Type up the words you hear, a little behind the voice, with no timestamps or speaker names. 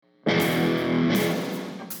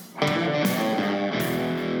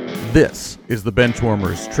This is the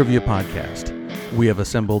Benchwarmers Trivia Podcast. We have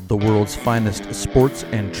assembled the world's finest sports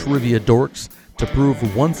and trivia dorks to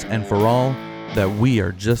prove once and for all that we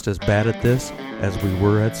are just as bad at this as we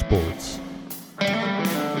were at sports.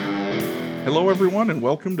 Hello, everyone, and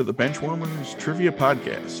welcome to the Benchwarmers Trivia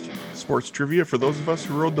Podcast, sports trivia for those of us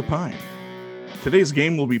who rode the pine. Today's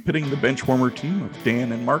game will be pitting the Benchwarmer team of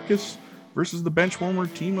Dan and Markkus versus the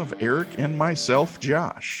Benchwarmer team of Eric and myself,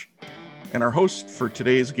 Josh. And our host for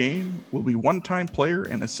today's game will be one-time player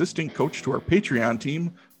and assistant coach to our Patreon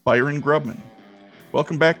team, Byron Grubman.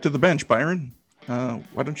 Welcome back to the bench, Byron.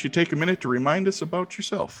 Why don't you take a minute to remind us about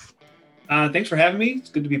yourself? Thanks for having me. It's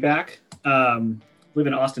good to be back. Live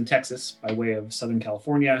in Austin, Texas, by way of Southern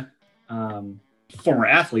California. Former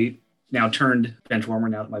athlete, now turned bench warmer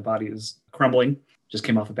now that my body is crumbling. Just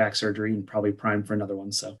came off a back surgery and probably primed for another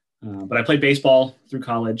one. But I played baseball through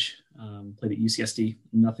college, played at UCSD,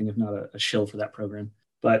 nothing if not a shill for that program.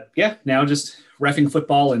 But yeah, now just reffing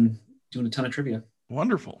football and doing a ton of trivia.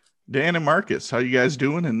 Wonderful. Dan and Markkus, how you guys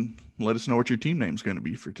doing? And let us know what your team name's going to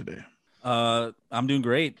be for today. I'm doing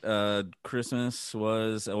great. Christmas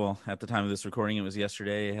was, at the time of this recording, it was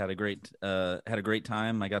yesterday. Had a great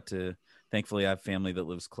time. Thankfully I have family that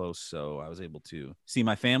lives close, so I was able to see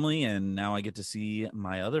my family, and now I get to see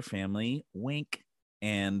my other family, wink,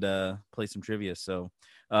 and play some trivia. So,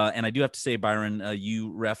 and I do have to say, Byron,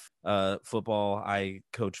 you ref football, I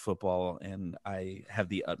coach football, and I have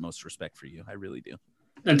the utmost respect for you. I really do.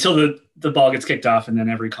 Until the ball gets kicked off, and then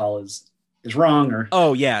every call is wrong,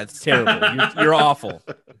 or yeah, it's terrible. You're awful.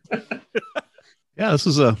 Yeah, this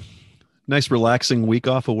is a nice relaxing week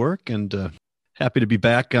off of work, and happy to be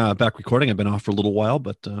back recording. I've been off for a little while,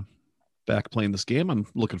 but back playing this game. I'm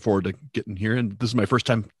looking forward to getting here, and this is my first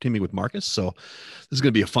time teaming with Markkus, so this is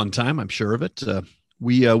going to be a fun time. I'm sure of it.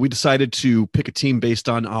 We decided to pick a team based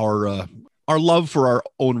on our love for our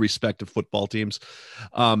own respective football teams.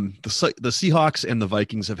 The Seahawks and the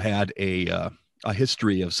Vikings have had a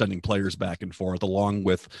history of sending players back and forth, along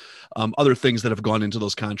with other things that have gone into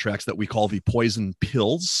those contracts that we call the poison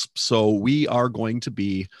pills. So we are going to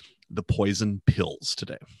be the poison pills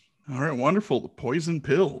today. All right, wonderful. The poison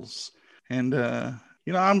pills. And,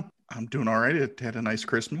 I'm doing all right. I had a nice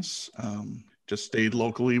Christmas. Just stayed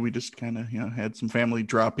locally. We just kind of, had some family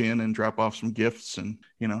drop in and drop off some gifts and,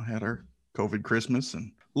 had our COVID Christmas,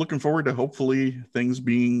 and looking forward to hopefully things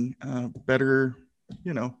being better,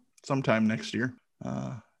 sometime next year.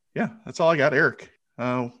 That's all I got. Eric,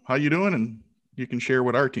 how you doing? And you can share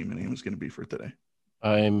what our team name is going to be for today.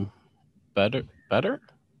 I'm better.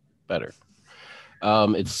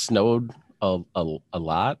 It snowed a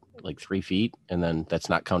lot, like 3 feet, and then that's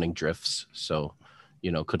not counting drifts. So,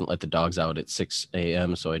 couldn't let the dogs out at 6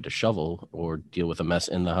 a.m. So I had to shovel or deal with a mess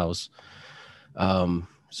in the house.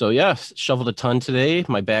 Shoveled a ton today.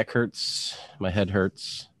 My back hurts, my head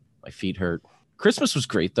hurts, my feet hurt. Christmas was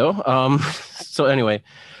great though. So anyway,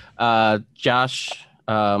 Josh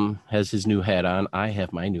has his new hat on. I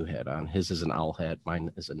have my new hat on. His is an owl hat.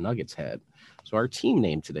 Mine is a Nuggets hat. So our team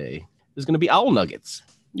name today is going to be Owl Nuggets.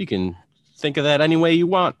 You can think of that any way you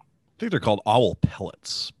want. I think they're called owl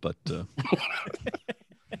pellets, but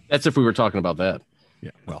that's if we were talking about that. Yeah.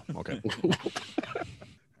 Well, okay.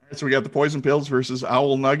 So we got the poison pills versus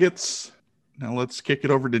Owl Nuggets. Now let's kick it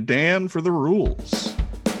over to Dan for the rules.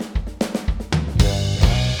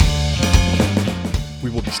 We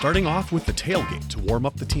will be starting off with the tailgate to warm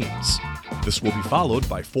up the teams. This will be followed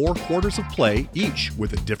by 4 quarters of play, each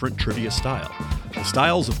with a different trivia style. The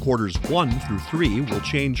styles of quarters 1 through 3 will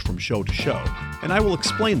change from show to show, and I will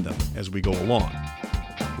explain them as we go along.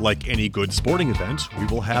 Like any good sporting event, we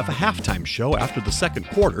will have a halftime show after the second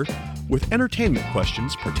quarter with entertainment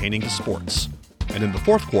questions pertaining to sports. And in the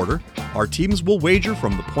fourth quarter, our teams will wager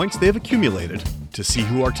from the points they've accumulated to see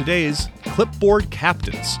who are today's clipboard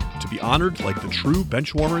captains, to be honored like the true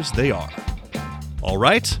benchwarmers they are. All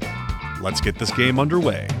right, let's get this game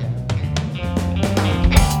underway.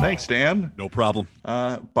 Thanks, Dan. No problem.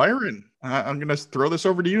 Byron, I'm going to throw this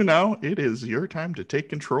over to you now. It is your time to take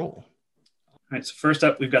control. All right, so first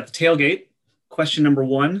up, we've got the tailgate. Question number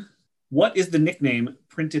 1. What is the nickname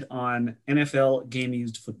printed on NFL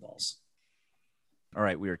game-used footballs? All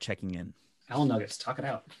right, we are checking in. Owl Nuggets, talk it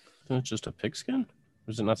out. Isn't it just a pigskin? Or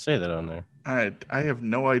does it not say that on there? I have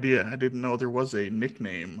no idea. I didn't know there was a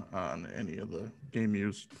nickname on any of the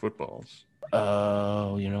game-used footballs.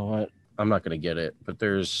 Oh, you know what? I'm not going to get it, but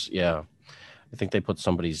I think they put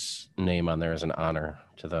somebody's name on there as an honor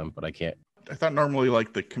to them, but I can't. I thought normally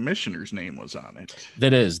like the commissioner's name was on it.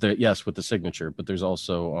 That is, yes, with the signature, but there's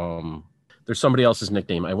also, there's somebody else's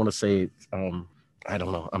nickname. I want to say, I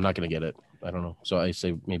don't know. I'm not going to get it. I don't know. So I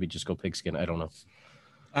say maybe just go pigskin. I don't know.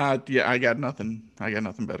 Yeah, I got nothing. I got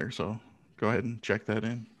nothing better. So go ahead and check that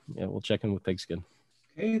in. Yeah, we'll check in with pigskin.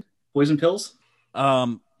 Okay. Poison pills.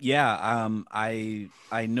 I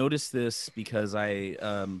noticed this because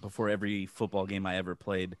before every football game I ever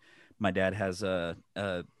played, my dad has a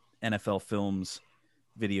NFL Films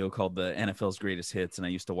video called the NFL's Greatest Hits, and I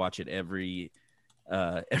used to watch it every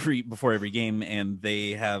before every game, and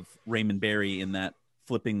they have Raymond Berry in that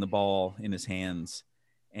flipping the ball in his hands,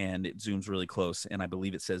 and it zooms really close, and I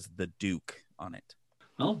believe it says the Duke on it.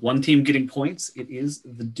 Well, one team getting points. It is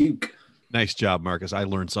the Duke. Nice job, Marcus. I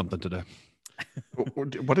learned something today.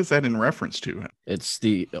 What is that in reference to? It's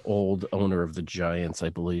the old owner of the Giants, I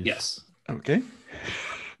believe. Yes. Okay.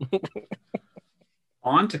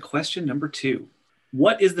 On to question number 2.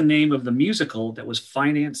 What is the name of the musical that was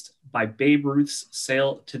financed by Babe Ruth's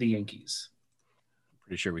sale to the Yankees?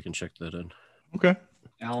 Pretty sure we can check that in. Okay.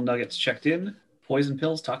 Al Nuggets checked in. Poison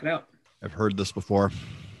pills, talk it out. I've heard this before.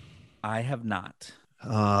 I have not.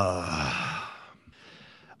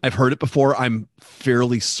 I've heard it before. I'm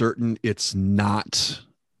fairly certain it's not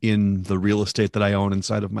in the real estate that I own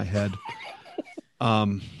inside of my head.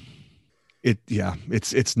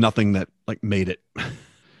 It's nothing that like made it.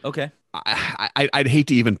 Okay. I'd hate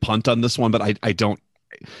to even punt on this one, but I don't,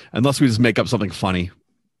 unless we just make up something funny.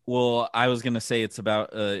 Well, I was gonna say it's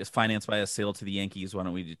financed by a sale to the Yankees. Why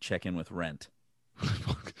don't we check in with rent?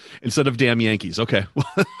 Instead of damn Yankees. Okay.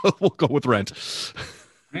 We'll go with rent.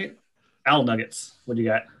 All right. Al Nuggets, what do you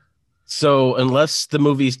got? So unless the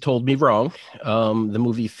movie's told me wrong, the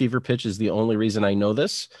movie Fever Pitch is the only reason I know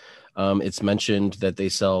this. It's mentioned that they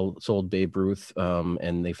sold Babe Ruth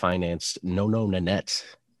and they financed No Nanette.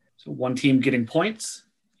 So one team getting points.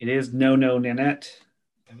 It is No Nanette.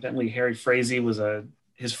 Evidently, Harry Frazee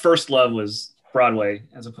his first love was Broadway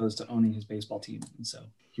as opposed to owning his baseball team. And so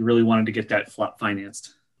he really wanted to get that flop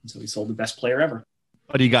financed. And so he sold the best player ever.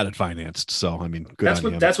 But he got it financed. So, I mean, good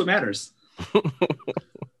on him. That's what matters. All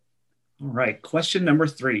right. Question number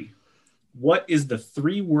 3. What is the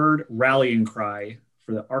 3-word rallying cry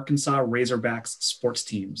for the Arkansas Razorbacks sports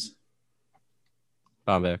teams?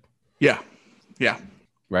 Bombeck. Yeah.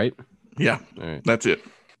 Right? Yeah. All right. That's it.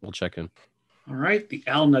 We'll check in. All right. The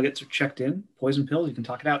Al Nuggets are checked in. Poison pills, you can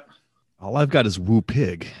talk it out. All I've got is Woo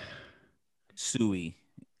Pig. Suey,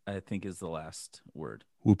 I think, is the last word.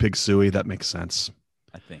 Woo Pig Suey. That makes sense.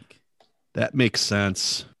 I think. That makes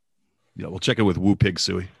sense. Yeah, we'll check it with Woo Pig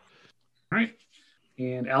Suey. All right.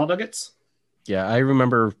 And Al Nuggets? Yeah, I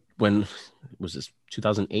remember when, was this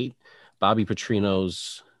 2008? Bobby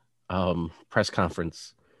Petrino's press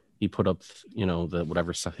conference. He put up, the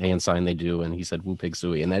whatever hand sign they do, and he said Woo Pig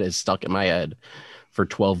Suey. And that is stuck in my head for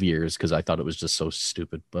 12 years because I thought it was just so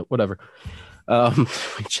stupid, but whatever. We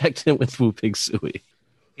checked in with Woo Pig Suey.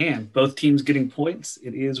 And both teams getting points.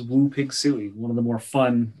 It is Woo Pig Suey, one of the more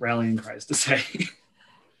fun rallying cries to say.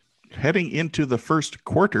 Heading into the first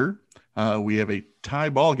quarter, we have a tie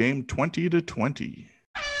ball game, 20-20.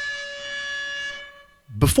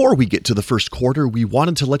 Before we get to the first quarter, we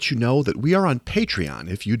wanted to let you know that we are on Patreon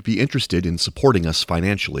if you'd be interested in supporting us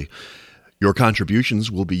financially. Your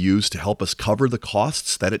contributions will be used to help us cover the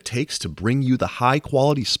costs that it takes to bring you the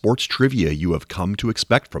high-quality sports trivia you have come to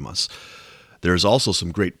expect from us. There's also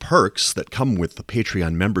some great perks that come with the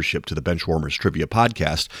Patreon membership to the Benchwarmers Trivia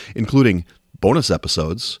Podcast, including bonus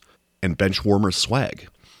episodes and Benchwarmers swag.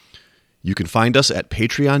 You can find us at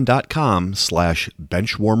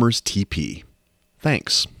patreon.com/benchwarmerstp.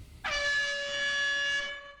 Thanks. All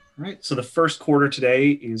right. So the first quarter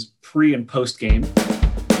today is pre and post game.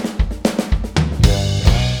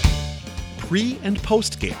 Pre and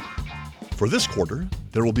post game. For this quarter,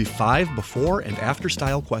 there will be 5 before and after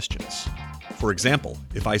style questions. For example,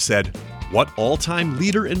 if I said, what all-time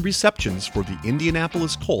leader in receptions for the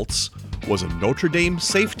Indianapolis Colts was a Notre Dame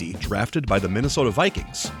safety drafted by the Minnesota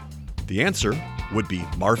Vikings? The answer would be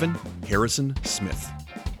Marvin Harrison Smith.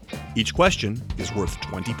 Each question is worth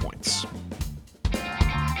 20 points.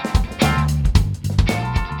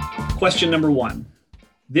 Question number 1.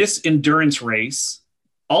 This endurance race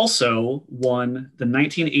also won the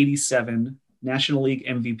 1987 National League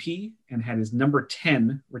MVP and had his number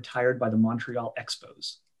 10 retired by the Montreal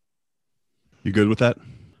Expos. You good with that?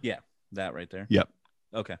 Yeah, that right there. Yep.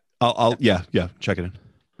 Okay. I'll yeah, check it in.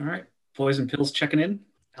 All right. Poison pills checking in.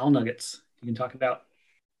 Al Nuggets, you can talk it out.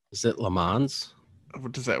 Is it Le Mans?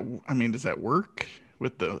 Does that work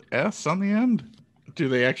with the S on the end? Do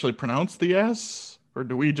they actually pronounce the S, or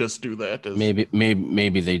do we just do that?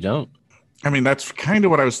 Maybe they don't. I mean, that's kind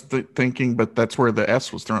of what I was thinking, but that's where the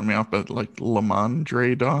S was throwing me off. But like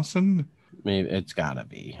Lamondre Dawson, Maybe it's gotta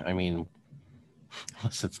be. I mean,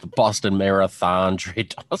 Unless it's the Boston Marathon, Dre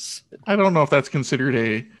Dawson. I don't know if that's considered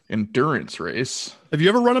a endurance race. Have you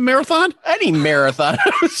ever run a marathon? Any marathon.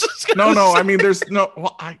 No. I mean, there's no.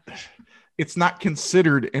 Well, it's not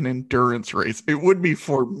considered an endurance race. It would be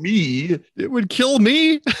for me. It would kill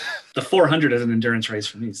me. The 400 is an endurance race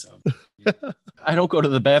for me. So I don't go to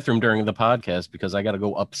the bathroom during the podcast because I got to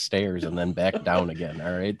go upstairs and then back down again.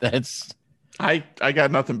 All right. That's. I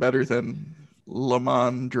got nothing better than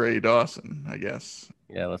Lamondre Dawson, I guess.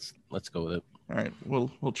 Yeah, let's go with it. All right.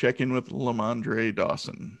 We'll check in with Lamondre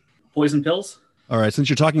Dawson. poison pills. All right. Since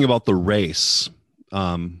you're talking about the race,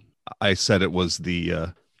 I said it was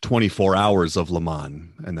the 24 hours of Le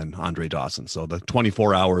Mans and then Andre Dawson. So the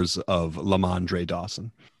 24 hours of Lamondre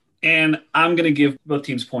Dawson. And I'm going to give both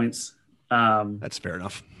teams points. That's fair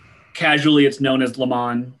enough. Casually, it's known as Le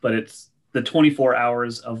Mans, but it's the 24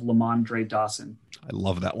 hours of Lamondre Dawson. I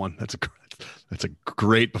love that one. That's a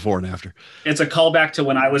great before and after. It's a callback to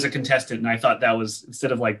when I was a contestant, and I thought that was,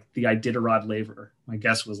 instead of like the Iditarod Laver, my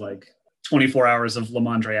guess was like 24 hours of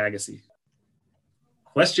Lamondre Agassi.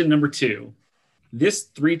 Question number 2. This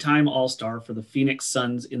 3-time All-Star for the Phoenix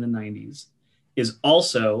Suns in the 90s is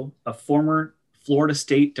also a former Florida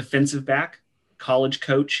State defensive back, college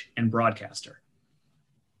coach, and broadcaster.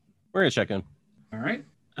 We're going to check in. All right.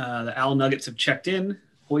 The Owl Nuggets have checked in.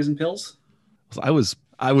 Poison pills. I was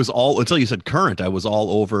all, until you said current, I was all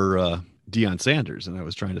over Deion Sanders, and I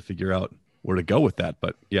was trying to figure out where to go with that.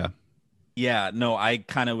 But yeah. Yeah, no, I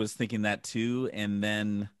kind of was thinking that too. And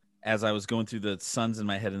then as I was going through the Suns in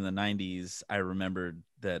my head in the 90s, I remembered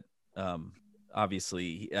that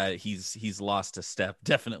obviously he's lost a step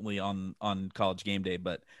definitely on College Game Day,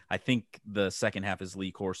 but I think the second half is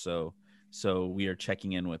Lee Corso. So we are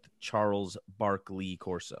checking in with Charles Barkley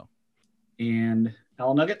Corso. And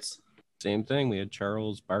Owl Nuggets. Same thing. We had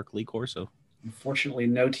Charles Barkley Corso. Unfortunately,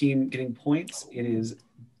 no team getting points. It is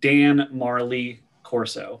Dan Marley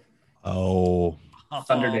Corso. Oh,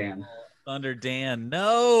 Thunder Dan. Thunder Dan.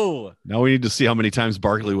 No. Now we need to see how many times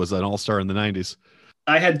Barkley was an all-star in the 90s.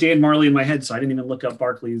 I had Dan Marley in my head, so I didn't even look up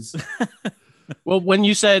Barkley's. Well, when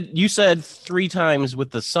you said 3 times with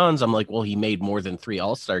the Suns, I'm like, well, he made more than 3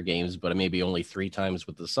 All-Star games, but maybe only 3 times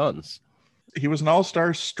with the Suns. He was an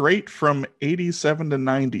all-star straight from 87 to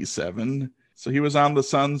 97. So he was on the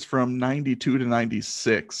Suns from 92 to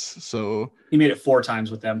 96. So He made it 4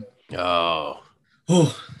 times with them. Oh.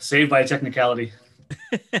 Saved by a technicality.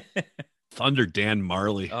 Thunder Dan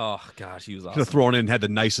Marley. Oh, gosh, he was Could awesome. have thrown in, had the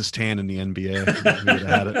nicest tan in the NBA. He would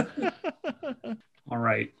have had it. All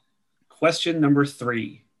right. Question number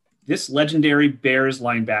 3. This legendary Bears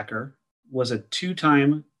linebacker was a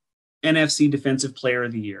 2-time NFC Defensive Player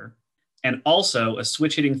of the Year and also a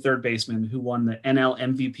switch-hitting third baseman who won the NL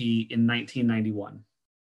MVP in 1991.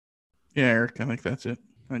 yeah, Eric, I think that's it.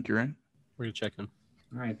 I think you're right. We're going to check in.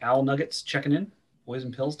 All right. Owl Nuggets checking in.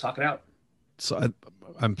 Poison pills, talk it out. So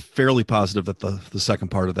I'm fairly positive that the second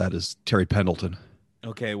part of that is Terry Pendleton.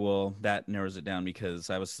 Okay, well, that narrows it down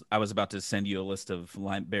because I was about to send you a list of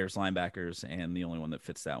Bears linebackers, and the only one that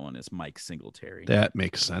fits that one is Mike Singletary. That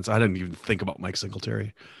makes sense. I didn't even think about Mike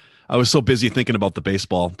Singletary. I was so busy thinking about the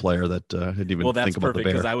baseball player that I didn't even think about the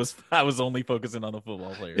Bear. Because I was only focusing on the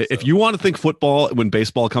football player. If you want to think football when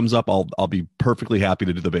baseball comes up, I'll be perfectly happy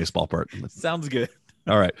to do the baseball part. Sounds good.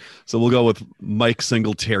 All right, so we'll go with Mike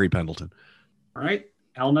Singletary Pendleton. All right.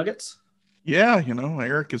 Owl Nuggets. Yeah,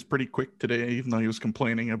 Eric is pretty quick today, even though he was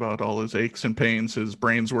complaining about all his aches and pains. His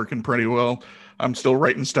brain's working pretty well. I'm still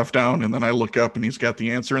writing stuff down, and then I look up, and he's got the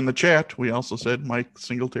answer in the chat. We also said Mike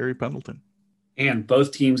Singletary Pendleton. And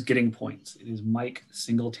both teams getting points. It is Mike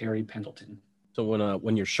Singletary Pendleton. So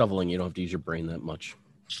when you're shoveling, you don't have to use your brain that much.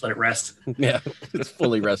 Just let it rest. Yeah, it's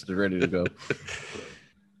fully rested, ready to go.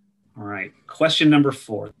 All right. Question number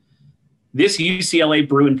 4. This UCLA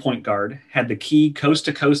Bruin point guard had the key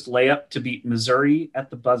coast-to-coast layup to beat Missouri at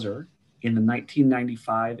the buzzer in the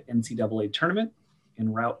 1995 NCAA tournament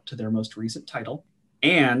en route to their most recent title,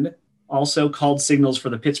 and also called signals for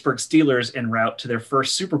the Pittsburgh Steelers en route to their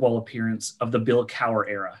first Super Bowl appearance of the Bill Cowher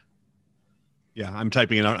era. Yeah, I'm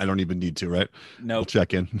typing it out. I don't even need to, right? No. We'll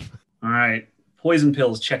check in. All right. Poison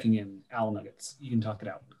pills checking in. Owl Nuggets. You can talk it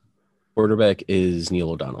out. Quarterback is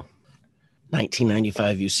Neil O'Donnell.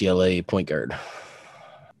 1995 UCLA point guard.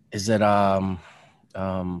 Is it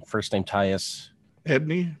first name Tyus?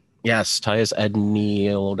 Edney? Yes, Tyus Edney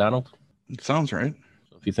O'Donnell. Sounds right.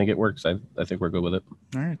 So if you think it works, I think we're good with it.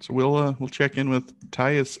 All right, so we'll check in with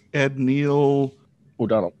Tyus Edneal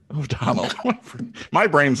O'Donnell. My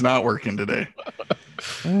brain's not working today.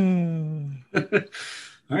 All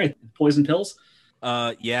right. Poison pills.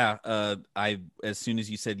 I as soon as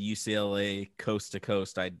you said UCLA coast to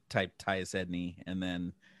coast, I typed Tyus Edney, and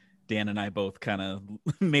then Dan and I both kind of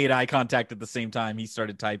made eye contact at the same time. He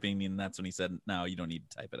started typing, and that's when he said, "No, you don't need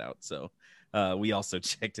to type it out." So we also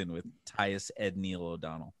checked in with Tyus Edneal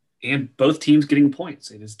O'Donnell. And both teams getting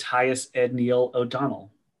points. It is Tyus Edneal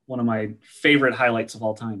O'Donnell. One of my favorite highlights of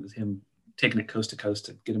all time is him taking it coast to coast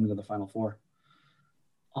to get him into the Final Four.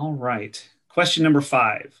 All right. Question number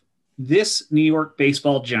 5. This New York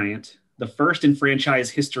baseball giant, the first in franchise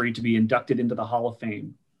history to be inducted into the Hall of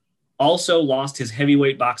Fame, also lost his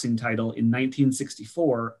heavyweight boxing title in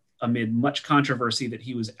 1964 amid much controversy that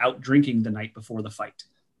he was out drinking the night before the fight.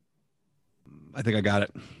 I think I got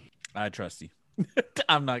it. I trust you.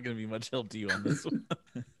 I'm not going to be much help to you on this one.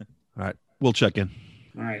 All right. We'll check in.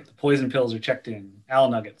 All right. The poison pills are checked in. Al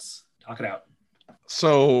Nuggets, talk it out.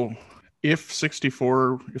 So if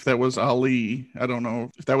 64, if that was Ali, I don't know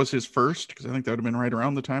if that was his first, because I think that would have been right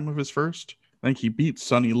around the time of his first. I think he beat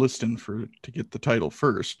Sonny Liston to get the title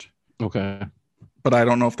first. Okay. But I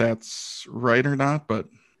don't know if that's right or not. But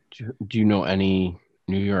Do you know any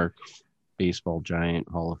New York baseball giant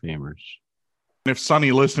Hall of Famers? if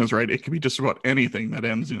Sonny Liston is right, it could be just about anything that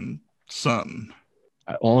ends in son.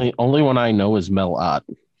 Only one I know is Mel Ott.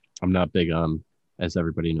 I'm not big on, as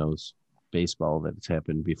everybody knows, baseball that's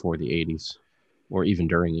happened before the 80s, or even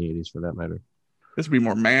during the 80s for that matter. This would be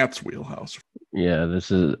more Matt's wheelhouse. Yeah, this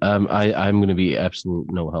is. I'm going to be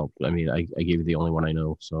absolute no help. I mean, I gave you the only one I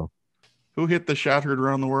know. So, Who hit the shot heard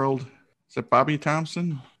around the world? Is it Bobby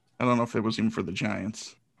Thompson? I don't know if it was even for the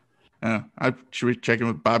Giants. Should we check in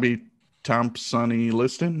with Bobby Thompson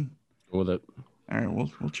Liston? go with it. All right,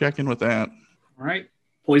 we'll check in with that. All right.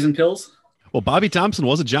 Poison pills? Well, Bobby Thompson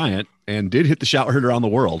was a giant and did hit the shot heard around the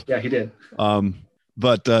world. Yeah, he did.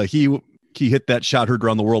 But he hit that shot heard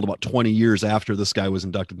around the world about 20 years after this guy was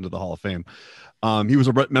inducted into the Hall of Fame. He was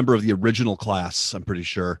a member of the original class, I'm pretty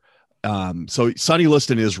sure. So Sonny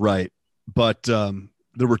Liston is right, but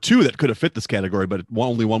there were two that could have fit this category, but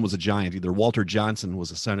only one was a giant. Either Walter Johnson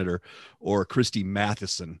was a senator, or Christy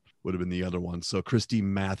Matheson would have been the other one. So Christy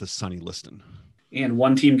Mathis, Sonny Liston. And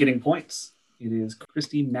one team getting points. It is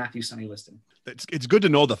Christy Matthew, Sonny Liston. It's good to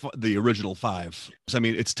know the original 5. I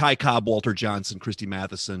mean, it's Ty Cobb, Walter Johnson, Christy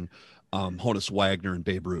Matheson, Honus Wagner, and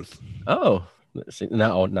Babe Ruth. Oh, see,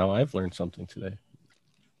 now I've learned something today.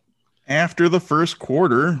 After the first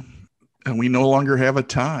quarter, and we no longer have a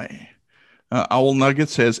tie. Owl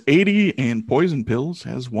Nuggets has 80 and Poison Pills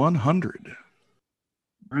has 100.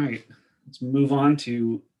 All right. Let's move on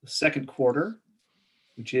to the second quarter,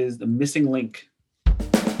 which is the missing link.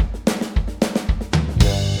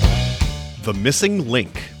 The Missing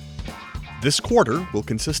Link. This quarter will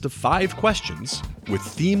consist of 5 questions with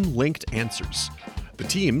theme-linked answers. The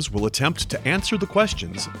teams will attempt to answer the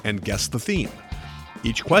questions and guess the theme.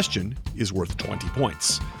 Each question is worth 20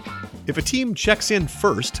 points. If a team checks in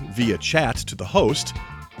first via chat to the host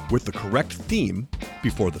with the correct theme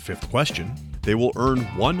before the 5th question, they will earn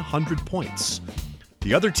 100 points.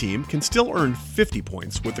 The other team can still earn 50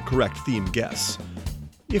 points with the correct theme guess.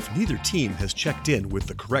 If neither team has checked in with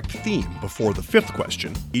the correct theme before the 5th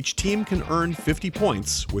question, each team can earn 50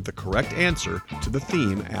 points with the correct answer to the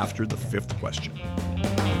theme after the 5th question.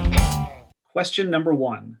 Question number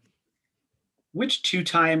 1. Which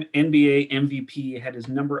 2-time NBA MVP had his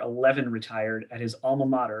number 11 retired at his alma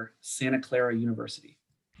mater, Santa Clara University?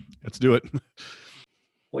 Let's do it.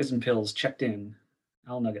 Poison Pills checked in.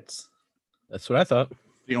 Al Nuggets. That's what I thought.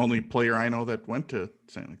 The only player I know that went to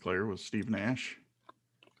Santa Clara was Steve Nash.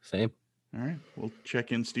 Same. All right, we'll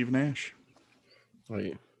check in Steve Nash.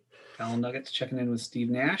 Wait. Al Nuggets checking in with Steve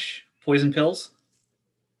Nash. Poison Pills?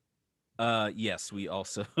 Yes, we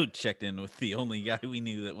also checked in with the only guy we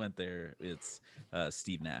knew that went there. It's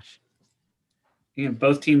Steve Nash. And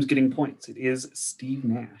both teams getting points. It is Steve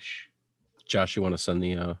Nash. Josh, you want to send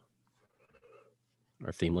the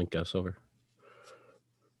our theme link guess over?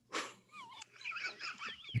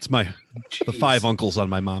 It's the 5 uncles on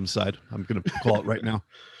my mom's side. I'm going to call it right now.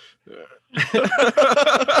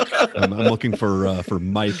 I'm looking for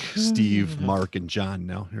Mike, Steve, Mark, and John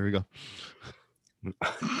now. Here we go.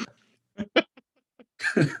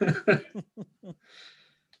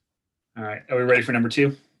 All right. Are we ready for number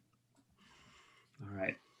 2? All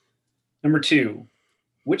right. Number 2.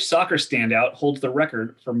 Which soccer standout holds the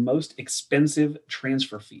record for most expensive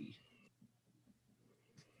transfer fee?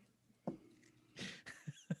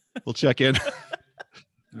 We'll check in. All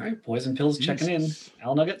right. Poison Pills checking in.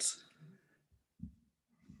 Al Nuggets?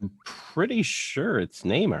 I'm pretty sure it's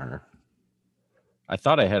Neymar. I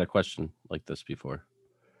thought I had a question like this before.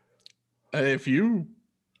 I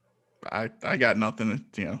got nothing.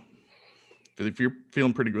 If If you're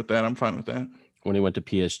feeling pretty good with that, I'm fine with that. When he went to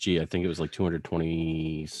PSG, I think it was like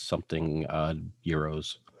 220 something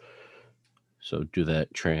euros. So do that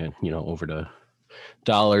over to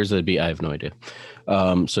dollars. It'd be, I have no idea.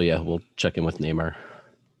 So yeah, we'll check in with Neymar.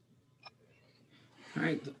 All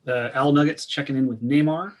right. The Owl Nuggets checking in with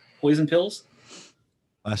Neymar. Poison pills.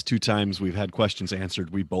 Last 2 times we've had questions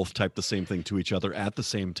answered, we both typed the same thing to each other at the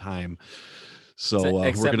same time. So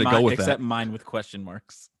we're going to go with that. Except mine with question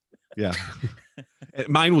marks. Yeah.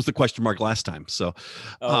 Mine was the question mark last time. So,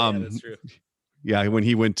 yeah, that's true. Yeah, when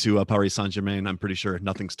he went to Paris Saint-Germain, I'm pretty sure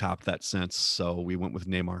nothing's topped that since. So we went with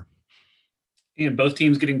Neymar. And both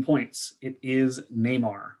teams getting points. It is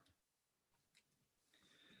Neymar.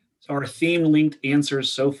 So our theme-linked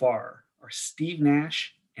answers so far are Steve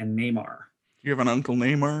Nash and Neymar. You have an Uncle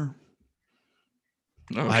Neymar?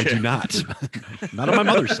 Okay. I do not. Not on my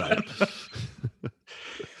mother's side.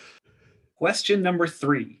 Question number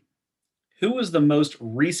 3. Who was the most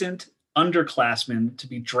recent underclassman to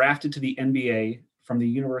be drafted to the NBA from the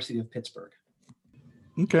University of Pittsburgh?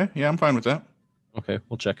 Okay. Yeah, I'm fine with that. Okay,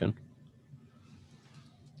 we'll check in.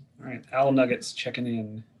 All right. Owl Nuggets checking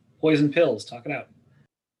in. Poison pills. Talk it out.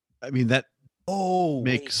 I mean, that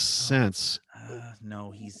makes sense.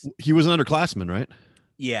 No, he was an underclassman, right?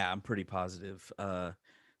 Yeah, I'm pretty positive.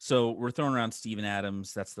 So we're throwing around Steven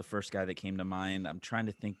Adams. That's the first guy that came to mind. I'm trying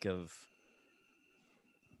to think of.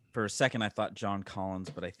 For a second, I thought John Collins,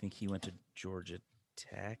 but I think he went to Georgia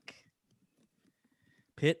Tech.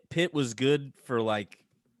 Pitt was good for I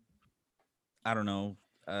don't know,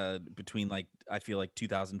 between I feel like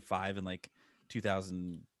 2005 and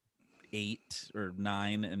 2008 or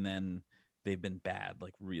 9, and then they've been bad,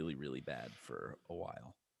 really, really bad for a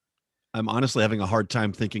while. I'm honestly having a hard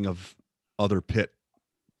time thinking of other Pitt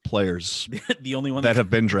players the only one that have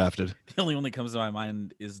been drafted. The only one that comes to my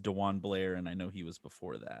mind is DeJuan Blair, and I know he was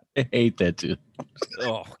before that. I hate that dude.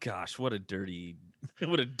 Oh gosh, what a dirty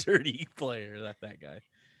player that guy.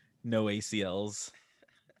 No ACLs.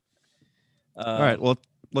 All right, well,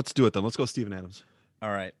 let's do it then. Let's go Steven Adams. All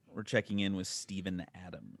right, we're checking in with Steven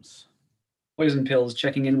Adams. Poison pills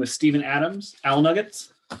checking in with Steven Adams. Owl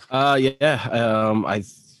Nuggets.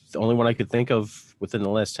 The only one I could think of within the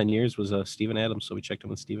last 10 years was Steven Adams, so we checked in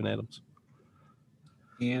with Steven Adams.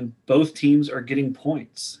 And both teams are getting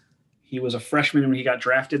points. He was a freshman when he got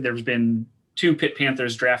drafted. There's been 2 Pitt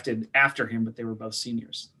Panthers drafted after him, but they were both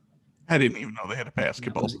seniors. I didn't even know they had a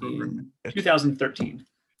basketball program. 2013.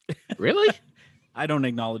 Really? I don't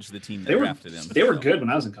acknowledge the team that drafted him. They were good when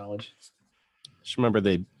I was in college. Just remember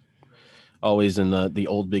they always in the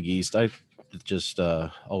old Big East. I just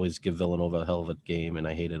always give Villanova a hell of a game, and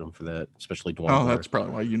I hated them for that, especially DeJuan Blair. That's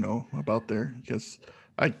probably why you know about there, because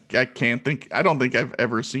I don't think I've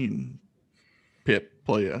ever seen Pitt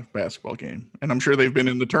play a basketball game, and I'm sure they've been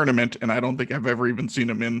in the tournament, and I don't think I've ever even seen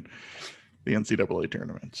them in the NCAA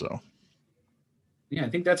tournament. So yeah, I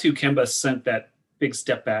think that's who Kemba sent that big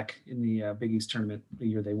step back in the Big East tournament the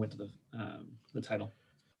year they went to the title.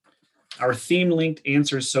 Our theme-linked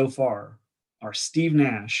answers so far are Steve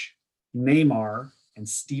Nash, Neymar, and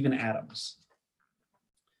Steven Adams.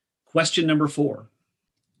 Question number 4.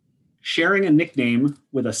 Sharing a nickname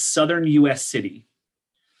with a southern U.S. city.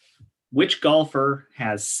 Which golfer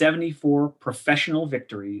has 74 professional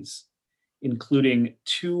victories, including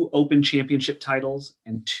 2 Open Championship titles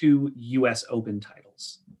and 2 U.S. Open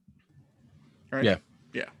titles? right?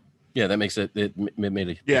 Yeah, that makes it made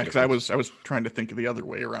a yeah, because I was trying to think of the other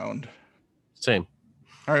way around. Same.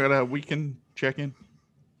 All right, we can check in.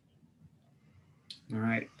 All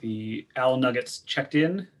right, the Owl Nuggets checked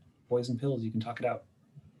in. Poison pills, you can talk it out.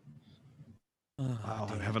 Wow,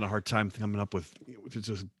 I'm having a hard time coming up with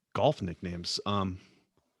just golf nicknames.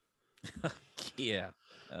 Yeah.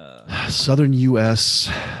 Southern U.S.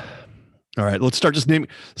 All right, let's start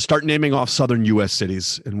naming off Southern U.S.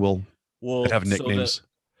 cities, and we'll have nicknames.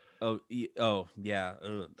 Yeah.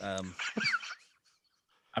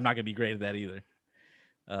 I'm not gonna be great at that either.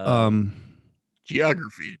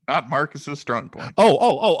 Geography, not Marcus's strong point.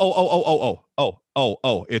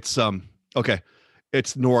 It's okay.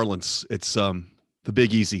 It's New Orleans. It's the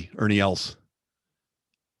Big Easy, Ernie Els.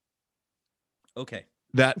 Okay.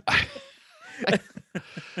 That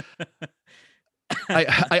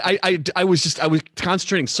I was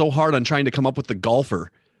concentrating so hard on trying to come up with the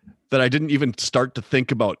golfer that I didn't even start to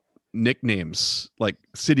think about nicknames, like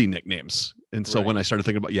city nicknames. And so when I started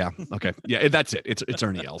thinking about, that's it. It's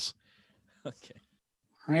Ernie Els. Okay.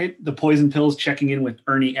 All right, the Poison Pills checking in with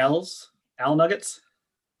Ernie Els. Owl Nuggets.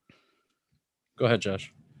 Go ahead,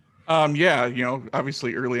 Josh.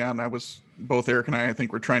 Obviously early on, Eric and I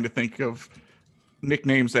think we're trying to think of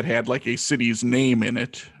nicknames that had like a city's name in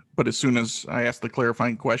it. But as soon as I asked the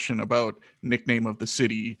clarifying question about nickname of the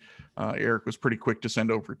city, Eric was pretty quick to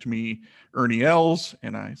send over to me Ernie Els,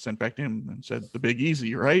 and I sent back to him and said the Big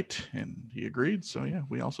Easy, right? And he agreed. So yeah,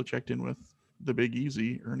 we also checked in with the Big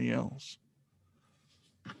Easy, Ernie Els.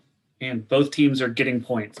 And both teams are getting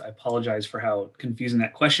points. I apologize for how confusing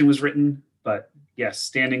that question was written, but yes,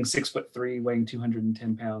 standing 6'3", weighing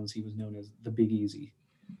 210 pounds, he was known as the Big Easy.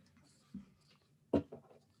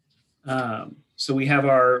 So we have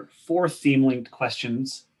our 4 theme-linked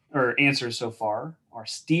questions or answers so far are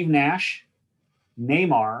Steve Nash,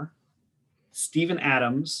 Neymar, Steven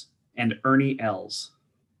Adams, and Ernie Els.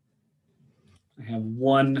 I have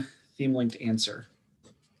 1 theme-linked answer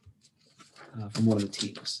from one of the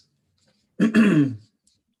teams.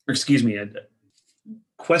 Excuse me.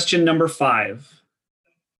 Question number 5.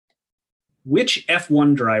 Which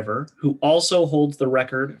F1 driver who also holds the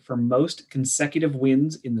record for most consecutive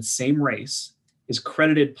wins in the same race is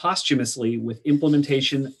credited posthumously with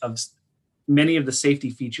implementation of many of the safety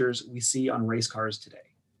features we see on race cars today?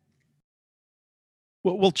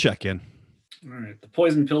 Well, we'll check in. All right. The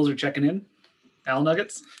poison pills are checking in. Al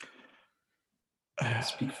Nuggets?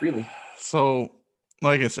 Speak freely. So,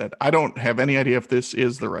 like I said, I don't have any idea if this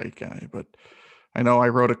is the right guy, but I know I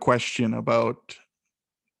wrote a question about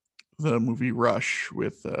the movie Rush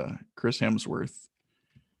with Chris Hemsworth,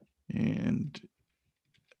 and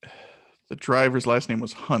the driver's last name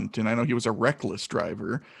was Hunt, and I know he was a reckless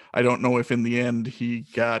driver. I don't know if in the end he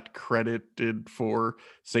got credited for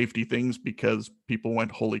safety things because people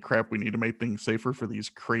went, holy crap, we need to make things safer for these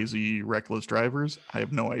crazy reckless drivers. I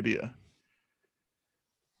have no idea.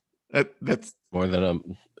 That's more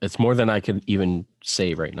than it's more than I can even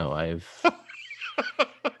say right now.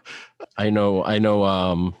 I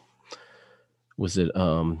know was it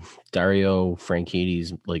Dario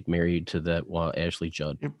Franchitti's like married to that Ashley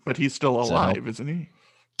Judd? Yeah, but he's still alive, isn't he?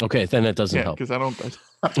 Okay, then that doesn't help. Because I don't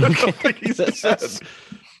think he's dead.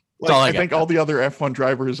 Like, I think all the other F1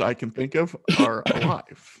 drivers I can think of are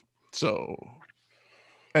alive. So,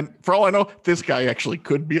 and for all I know, this guy actually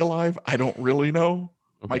could be alive. I don't really know.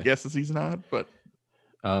 Okay. My guess is he's not, but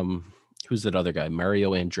who's that other guy?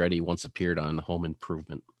 Mario Andretti once appeared on Home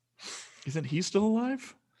Improvement. Isn't he still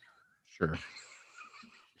alive? Sure.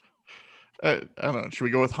 I don't know. Should we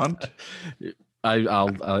go with Hunt?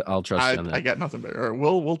 I'll trust you on that. I got nothing better.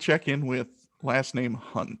 We'll check in with last name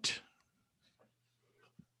Hunt.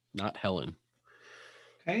 Not Helen.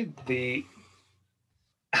 Okay. The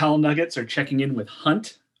Al Nuggets are checking in with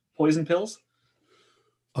Hunt. Poison pills.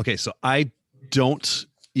 Okay, so I don't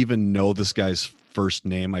even know this guy's first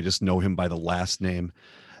name. I just know him by the last name.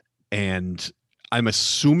 And I'm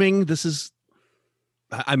assuming this is,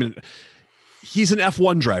 he's an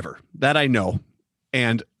F1 driver. That I know.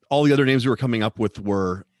 And all the other names we were coming up with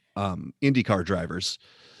were IndyCar drivers.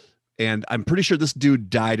 And I'm pretty sure this dude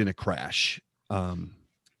died in a crash. And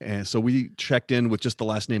so we checked in with just the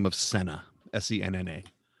last name of Senna, Senna.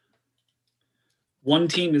 One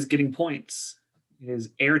team is getting points. It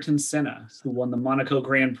is Ayrton Senna, who won the Monaco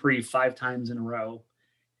Grand Prix 5 times in a row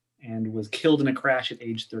and was killed in a crash at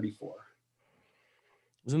age 34.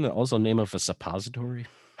 Isn't that also the name of a suppository?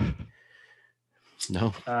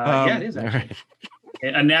 No. Yeah, it is actually.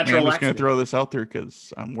 Right. A natural I'm just going to throw this out there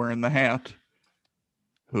because I'm wearing the hat.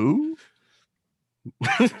 Who?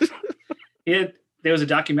 There was a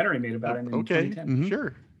documentary made about him in 2010. Mm-hmm.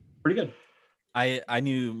 Sure. Pretty good. I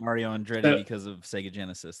knew Mario Andretti because of Sega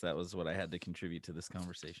Genesis. That was what I had to contribute to this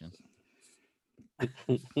conversation.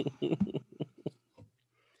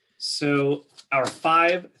 So our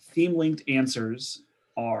 5 theme-linked answers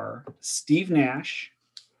are Steve Nash,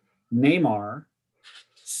 Neymar,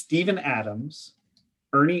 Steven Adams,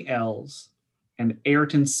 Ernie Els, and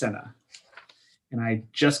Ayrton Senna. And I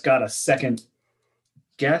just got a second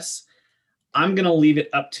guess. I'm going to leave it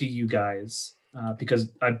up to you guys. Because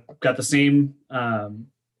I've got the same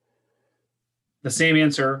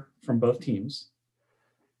answer from both teams.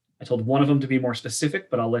 I told one of them to be more specific,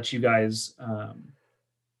 but I'll let you guys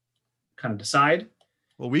kind of decide.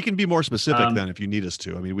 Well, we can be more specific then if you need us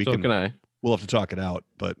to. I mean, we'll have to talk it out,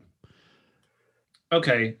 but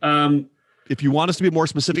okay. If you want us to be more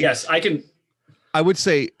specific, yes, I can. I would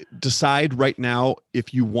say decide right now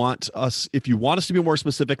if you want us to be more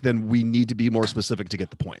specific, then we need to be more specific to get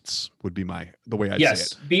the points. Would be the way I'd say it.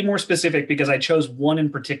 Yes, be more specific because I chose one in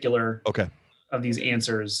particular. Okay. Of these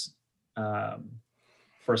answers,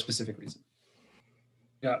 for a specific reason.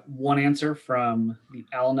 Got one answer from the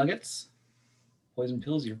Al Nuggets. Poison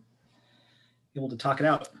pills. You're able to talk it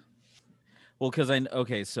out. Well, because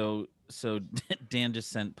so Dan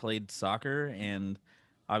just played soccer and.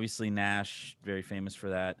 Obviously, Nash, very famous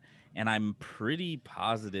for that. And I'm pretty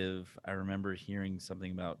positive I remember hearing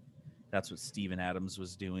something about that's what Steven Adams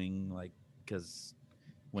was doing, like, because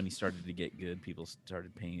when he started to get good, people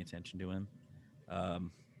started paying attention to him.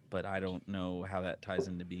 But I don't know how that ties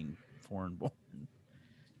into being foreign born,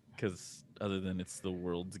 because other than it's the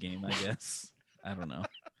world's game, I guess. I don't know.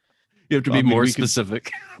 You have to be more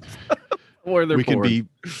specific. Or we can be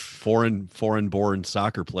foreign born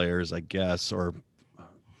soccer players, I guess, or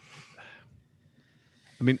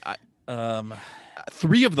I mean,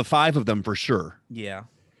 3 of the 5 of them for sure. Yeah.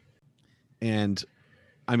 And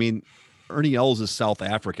I mean, Ernie Els is South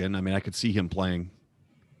African. I mean, I could see him playing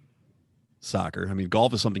soccer. I mean,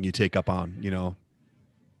 golf is something you take up on,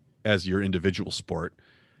 as your individual sport.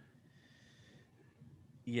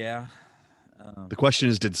 Yeah. The question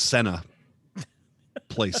is, did Senna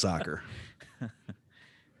play soccer?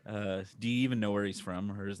 Do you even know where he's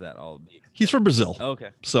from, or is that all? He's from Brazil. Oh, okay.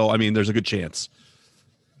 So, I mean, there's a good chance.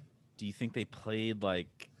 Do you think they played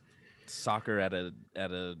like soccer at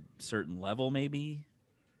a certain level, maybe?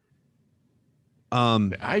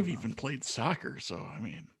 I've even played soccer, so I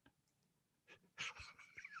mean,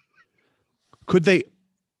 could they?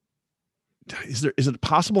 Is it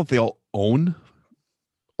possible if they all owned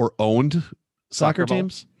soccer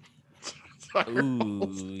teams?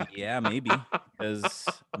 Ooh, yeah, maybe, because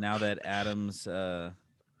now that Adams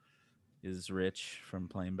is rich from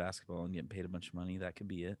playing basketball and getting paid a bunch of money, that could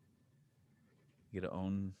be it. You get to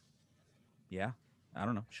own. Yeah, I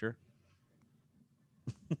don't know. Sure.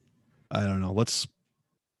 I don't know. Let's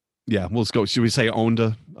go. Should we say owned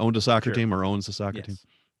a soccer team or owns a soccer team?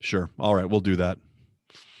 Sure. All right, we'll do that.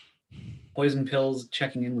 Poison Pills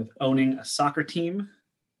checking in with owning a soccer team,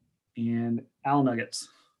 and Al Nuggets.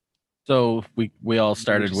 So we all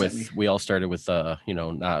started with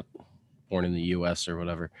not born in the U.S. or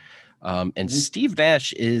whatever, and Steve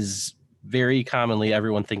Nash is very commonly,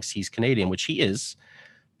 everyone thinks he's Canadian, which he is,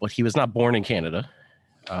 but he was not born in Canada.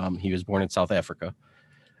 He was born in South Africa.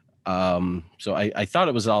 So I thought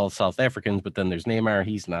it was all South Africans, but then there's Neymar,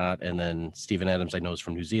 he's not, and then Steven Adams I know is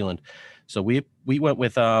from New Zealand. So we went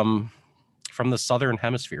with from the Southern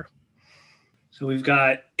Hemisphere. So we've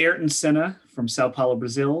got Ayrton Senna from Sao Paulo,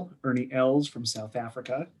 Brazil, Ernie Els from South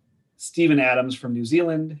Africa, Steven Adams from New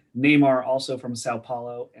Zealand, Neymar also from Sao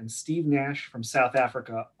Paulo, and Steve Nash from South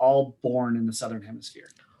Africa, all born in the Southern Hemisphere.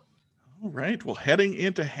 All right. Well, heading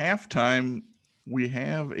into halftime, we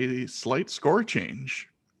have a slight score change.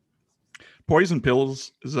 Poison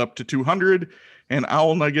Pills is up to 200, and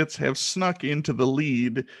Owl Nuggets have snuck into the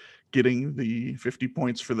lead, getting the 50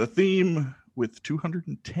 points for the theme with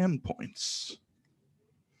 210 points.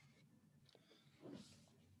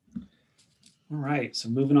 All right, so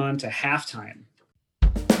moving on to halftime.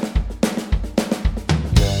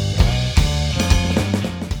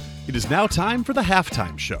 It is now time for the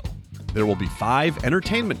halftime show. There will be 5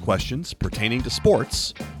 entertainment questions pertaining to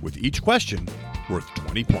sports, with each question worth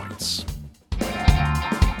 20 points.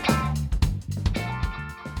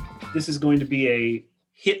 This is going to be a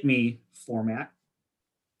hit me format.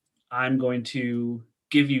 I'm going to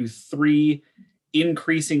give you 3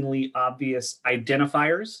 increasingly obvious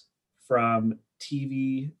identifiers from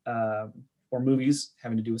TV or movies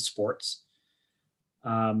having to do with sports.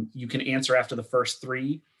 You can answer after the first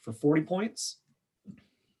 3 for 40 points,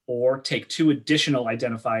 or take 2 additional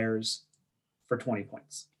identifiers for 20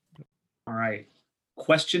 points. All right.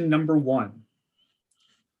 Question number 1.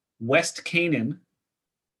 West Canaan,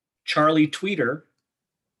 Charlie Tweeter,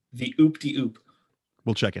 the Oop-de-Oop.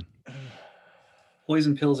 We'll check in.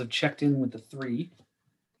 Poison Pills have checked in with the 3.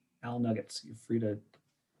 Al Nuggets, you're free to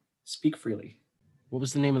speak freely. What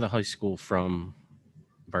was the name of the high school from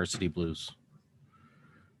Varsity Blues?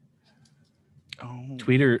 Oh.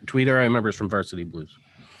 Tweeter, I remember is from Varsity Blues.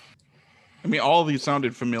 I mean, all of these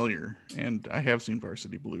sounded familiar, and I have seen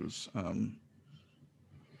Varsity Blues.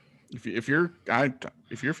 If you're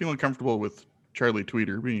feeling comfortable with Charlie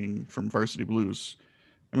Tweeter being from Varsity Blues,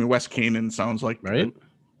 I mean, West Canaan sounds like right.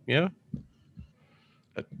 Yeah,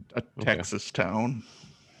 a Texas town,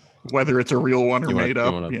 whether it's a real one or made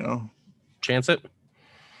up. Chance it.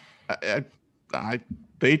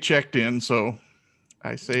 They checked in, so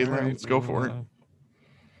I say let's go for it.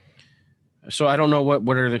 So I don't know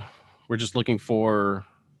what are we're just looking for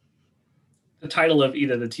the title of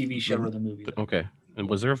either the TV show or the movie. Okay. And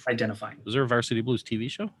was there a Varsity Blues TV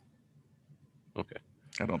show? Okay.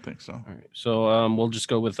 I don't think so. All right. So we'll just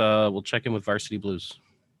go with we'll check in with Varsity Blues.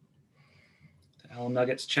 The Al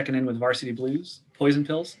Nuggets checking in with Varsity Blues. Poison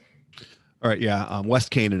Pills. All right. Yeah.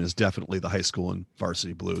 West Canaan is definitely the high school in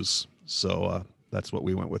Varsity Blues. So that's what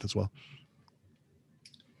we went with as well.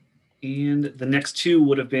 And the next two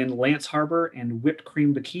would have been Lance Harbor and Whipped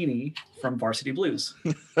Cream Bikini from Varsity Blues.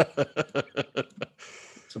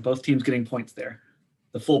 So both teams getting points there,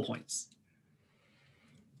 the full points.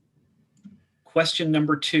 Question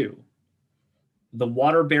number 2. The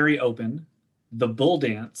Waterbury Open, the Bull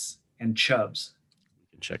Dance, and Chubbs.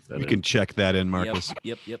 You can check that in, Marcus.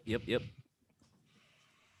 Yep.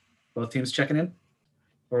 Both teams checking in?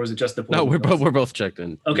 Or was it just the Boys No, and Pills? we're both checked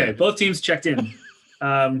in. Okay, Yeah. both teams checked in.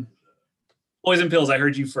 Boys and Pills, I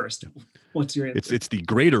heard you first. What's your answer? It's the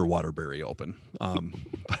Greater Waterbury Open,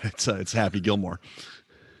 but it's Happy Gilmore.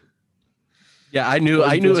 Yeah, I knew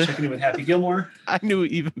Checking in with Happy Gilmore. I knew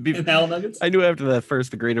even And before. Al Nuggets. I knew after that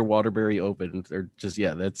first, the Greater Waterbury Open, or just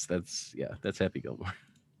that's Happy Gilmore.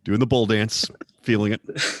 Doing the bull dance, feeling it.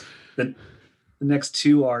 The next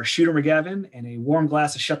two are Shooter McGavin and a warm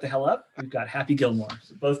glass of Shut the Hell Up. We've got Happy Gilmore.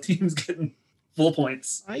 So both teams getting full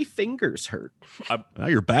points. My fingers hurt. Now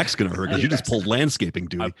your back's gonna hurt because you just pulled landscaping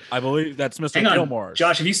duty. I believe that's Mr. Hang on, Gilmore.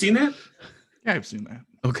 Josh, have you seen that? Yeah, I've seen that.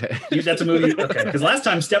 Okay. That's a movie. Okay, because last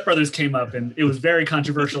time Step Brothers came up and it was very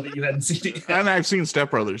controversial that you hadn't seen it. And I've seen Step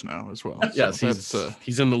Brothers now as well. Yes, So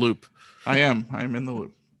he's in the loop. I'm in the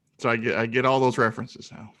loop. So I get all those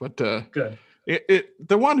references now. But Good.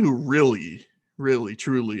 The one who really,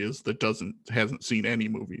 truly is that hasn't seen any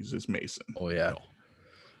movies is Mason. Oh yeah.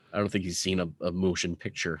 I don't think he's seen a motion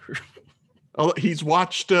picture. Oh, he's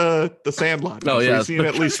watched The Sandlot. Oh, so yeah. he's seen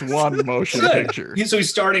at least one motion picture. So he's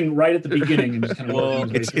starting right at the beginning and just kind of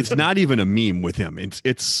working his way It's through. not even a meme with him.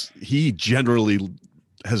 It's he generally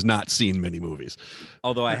has not seen many movies.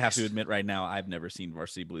 Although I have to admit right now, I've never seen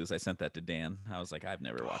Varsity Blues. I sent that to Dan. I was like, I've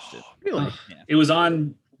never watched it. Really? Yeah. It was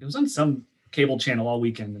on some cable channel all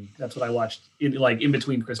weekend, and that's what I watched in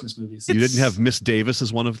between Christmas movies. You didn't have Miss Davis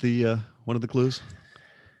as one of the clues.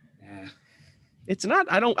 Nah. It's not.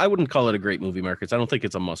 I wouldn't call it a great movie, Marcus. I don't think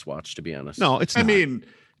it's a must-watch, to be honest. No, it's I not. mean,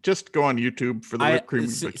 just go on YouTube for the whipped cream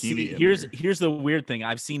see, bikini. here's the weird thing.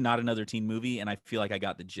 I've seen Not Another Teen Movie, and I feel like I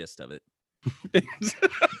got the gist of it.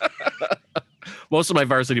 Most of my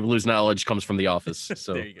Varsity Blues knowledge comes from The Office.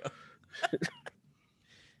 So There you go.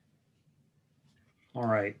 All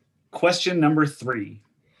right. Question number 3.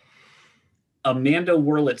 Amanda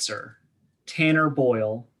Wurlitzer, Tanner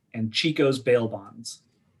Boyle, and Chico's bail bonds.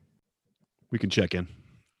 We can check in.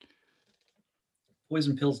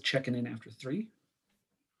 Poison Pills checking in after 3.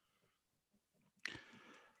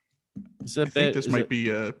 is I that think bad? this Is might it-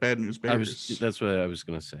 be Bad News Bears. That's what I was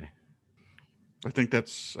gonna say. I think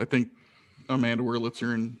Amanda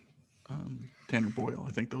Wurlitzer and Tanner Boyle.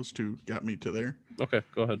 I think those two got me to there. Okay,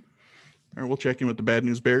 go ahead. All right, we'll check in with the Bad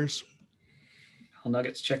News Bears. Al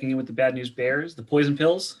Nuggets checking in with the Bad News Bears. The Poison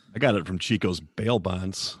Pills. I got it from Chico's bail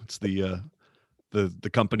bonds. It's the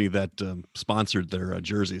company that sponsored their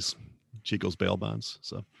jerseys, Chico's bail bonds.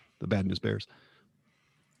 So the Bad News Bears.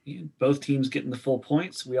 And both teams getting the full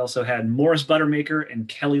points. We also had Morris Buttermaker and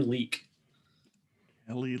Kelly Leak.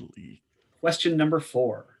 Ellie Lee. Question number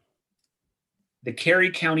 4. The Cary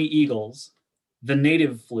County Eagles, the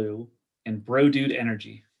Native Flu, and Bro Dude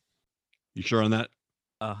Energy. You sure on that?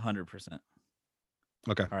 100%.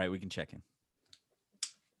 Okay. All right, we can check in.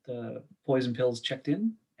 The Poison Pills checked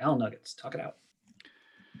in. Al Nuggets, talk it out.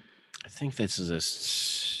 I think this is a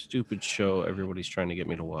stupid show everybody's trying to get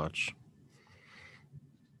me to watch.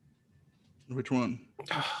 Which one? What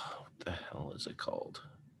the hell is it called?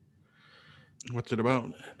 What's it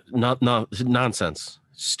about? Not nonsense.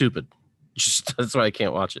 Stupid. Just that's why I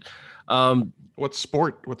can't watch it. What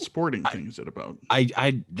sporting thing is it about?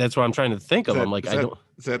 I that's what I'm trying to think of. I'm like, I don't.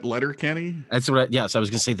 Is that Letterkenny? That's what. Yes, I was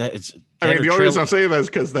gonna say that. It's. I mean, that the or only reason Trail- I'm saying that is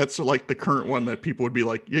because that's like the current one that people would be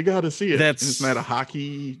like, you got to see it. That's- Isn't that a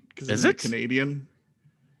hockey? Because Is isn't it? it Canadian?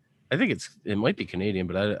 I think it might be Canadian,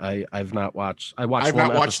 but I've not watched. I watched. I've one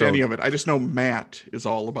not watched episode. any of it. I just know Matt is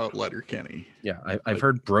all about Letterkenny. Yeah, I've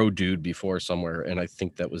heard Bro Dude before somewhere, and I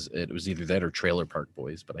think that was it. It was either that or Trailer Park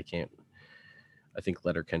Boys, but I can't. I think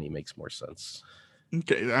Letterkenny makes more sense.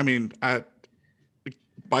 Okay, I mean,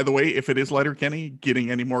 by the way, if it is Letterkenny, getting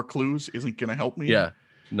any more clues isn't going to help me. Yeah,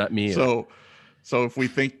 not me. So if we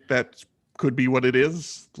think that could be what it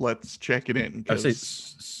is, let's check it in. I would say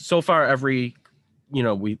so far every,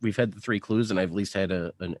 we've had the 3 clues, and I've at least had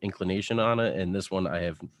an inclination on it. And this one, I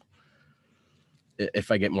have.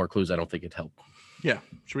 If I get more clues, I don't think it'd help. Yeah,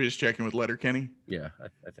 should we just check in with Letterkenny? Yeah,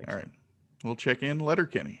 I think. All so. right, we'll check in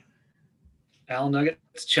Letterkenny. Al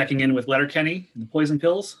Nuggets checking in with Letterkenny and the Poison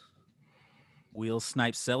Pills. Wheel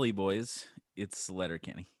Snipe Selly, boys. It's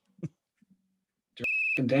Letterkenny.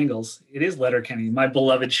 And Dangles. It is Letterkenny, my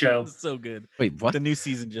beloved show. It's so good. Wait, what? The new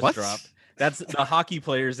season just What? dropped. That's the hockey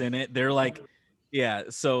players in it. They're like, yeah.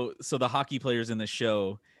 So the hockey players in the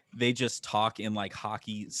show, they just talk in like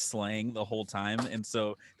hockey slang the whole time, and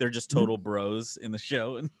so they're just total bros in the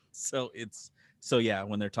show. And so yeah,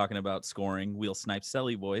 when they're talking about scoring, wheel snipe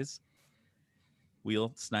celly boys,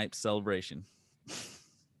 wheel snipe celebration.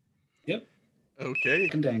 Yep. Okay.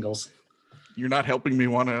 And dangles. You're not helping me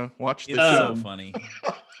want to watch this It's show. so funny.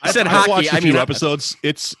 I said hockey, watched a I few mean, episodes.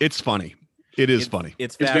 It's funny. It is funny.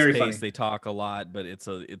 It's It's fast very paced. funny. They talk a lot, but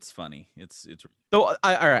it's funny. It's So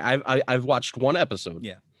I've watched one episode.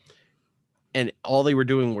 Yeah. And all they were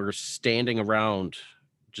doing were standing around,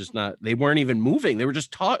 they weren't even moving. They were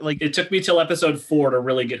just talking like It took me till episode 4 to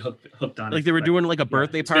really get hooked on it. they were doing like a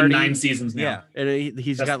birthday it's party. been 9 seasons now. Yeah. And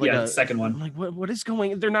he's That's- got like the a second one. I'm like, what is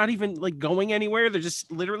going? They're not even like going anywhere. They're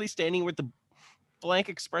just literally standing with the blank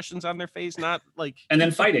expressions on their face, not like. And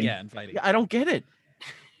then fighting. yeah, and fighting. I don't get it.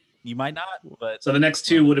 You might not, but So the next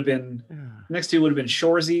two would have been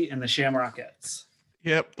Shorzy and the Shamrockettes.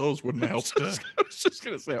 Yep, those wouldn't have helped. I was just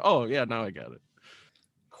gonna say, oh yeah, now I got it.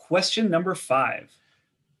 Question number 5.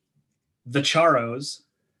 The Charos,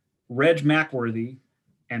 Reg Mackworthy,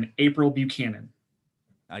 and April Buchanan.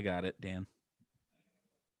 I got it, Dan.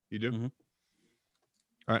 You do? Mhm.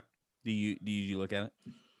 All right. Do you look at it?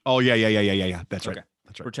 Oh yeah. That's right. Okay.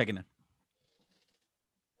 That's We're right. checking it.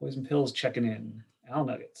 Poison Pills checking in. Al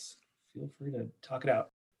Nuggets. Feel free to talk it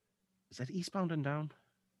out. Is that Eastbound and Down?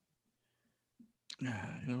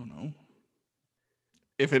 I don't know.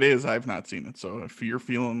 If it is, I've not seen it. So if you're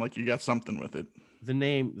feeling like you got something with it,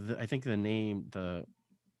 I think the name, the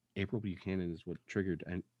April Buchanan is what triggered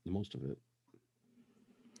most of it.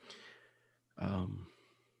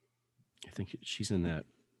 I think she's in that.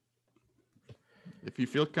 if you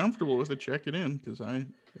feel comfortable with it, check it in because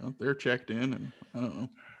they're checked in, and I don't know.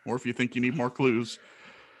 Or if you think you need more clues,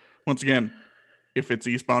 once again, if it's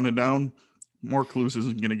Eastbound and Down, more clues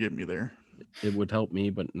isn't going to get me there. It would help me,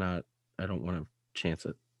 but not. I don't want to chance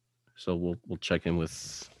it. So we'll check in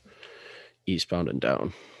with Eastbound and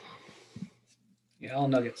Down. Yeah, Al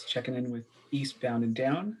Nuggets checking in with Eastbound and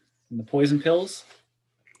Down. And the Poison Pills.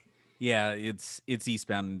 Yeah, it's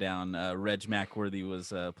Eastbound and Down. Reg Mackworthy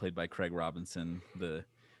was played by Craig Robinson, the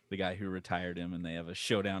guy who retired him, and they have a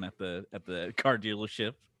showdown at the car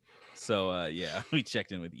dealership. So yeah, we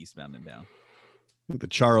checked in with Eastbound and Down. I think the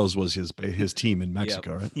Charos was his team in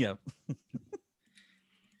Mexico, right? Yep.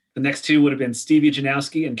 The next two would have been Stevie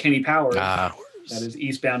Janowski and Kenny Powers. Ah, That is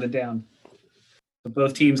Eastbound and Down. So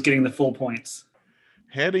both teams getting the full points.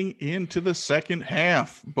 Heading into the second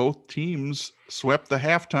half, both teams swept the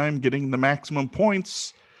halftime, getting the maximum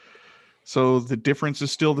points. So the difference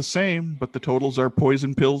is still the same, but the totals are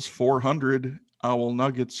Poison Pills 400, Owl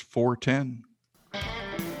Nuggets 410.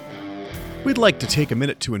 We'd like to take a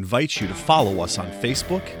minute to invite you to follow us on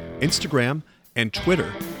Facebook, Instagram, and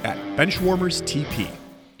Twitter at Benchwarmers TP.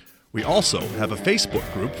 We also have a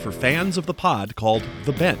Facebook group for fans of the pod called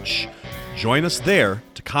The Bench. Join us there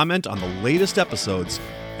to comment on the latest episodes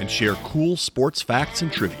and share cool sports facts and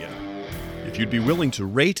trivia. If you'd be willing to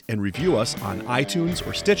rate and review us on iTunes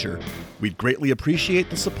or Stitcher, we'd greatly appreciate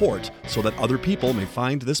the support so that other people may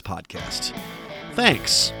find this podcast.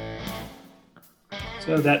 Thanks.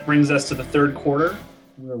 So that brings us to the third quarter,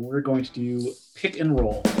 where we're going to do pick and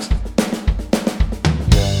roll.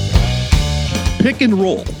 Pick and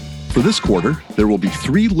roll. For this quarter, there will be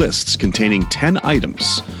 3 lists containing 10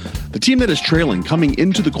 items. The team that is trailing coming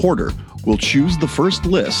into the quarter will choose the first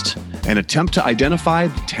list and attempt to identify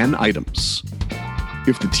the 10 items.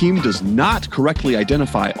 If the team does not correctly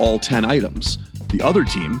identify all 10 items, the other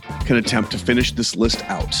team can attempt to finish this list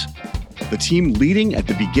out. The team leading at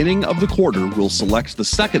the beginning of the quarter will select the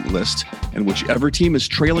second list, and whichever team is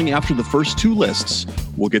trailing after the first 2 lists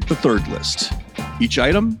will get the third list. Each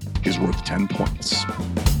item is worth 10 points.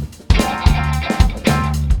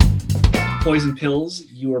 Poison Pills,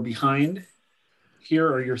 you are behind. Here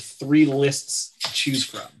are your 3 lists to choose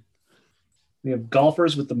from. We have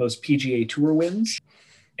golfers with the most PGA Tour wins,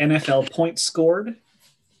 NFL points scored,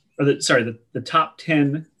 or the top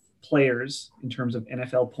 10 players in terms of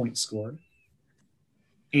NFL points scored,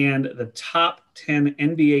 and the top 10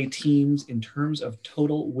 NBA teams in terms of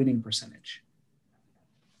total winning percentage.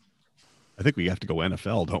 I think we have to go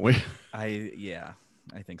NFL, don't we? I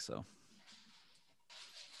think so.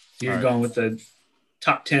 You're All right. going with the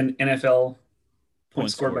top 10 NFL points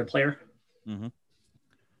Points scored by scored. player? Mm-hmm.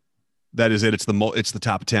 That is it. It's the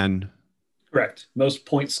top 10 Correct. Most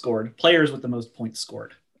points scored. Players with the most points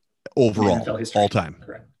scored. overall, NFL history. all time.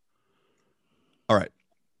 Correct. All right.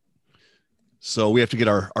 So we have to get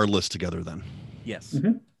our list together then. Yes.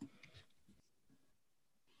 Mhm.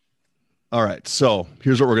 All right. So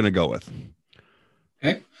here's what we're going to go with.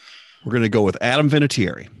 Okay. We're going to go with Adam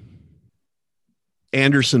Vinatieri.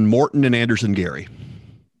 Anderson Morton and Anderson Gary.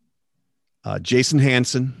 Jason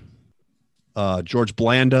Hansen, George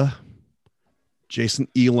Blanda, Jason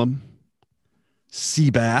Elam,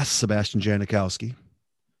 Seabass, Sebastian Janikowski,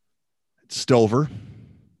 Stover.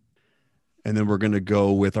 And then we're going to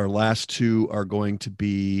go with our last two are going to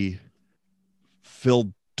be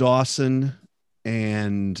Phil Dawson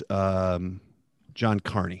and John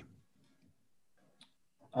Carney.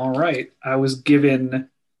 All right. I was given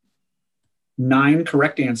 9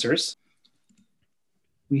 correct answers.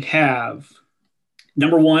 We have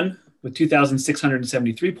number 1 with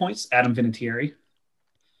 2,673 points, Adam Vinatieri.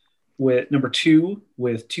 With number 2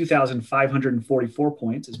 with 2,544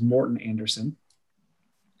 points is Morton Anderson.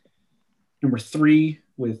 Number 3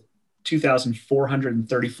 with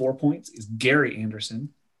 2,434 points is Gary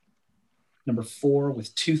Anderson. Number 4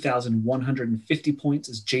 with 2,150 points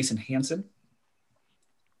is Jason Hansen.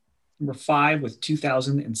 Number 5 with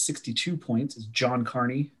 2,062 points is John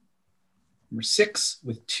Carney. Number 6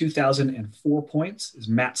 with 2,004 points is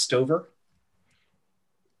Matt Stover.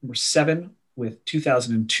 Number 7 with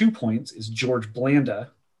 2,002 points is George Blanda.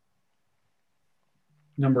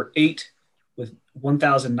 Number 8 with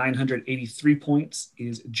 1,983 points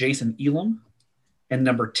is Jason Elam. And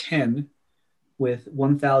number 10 with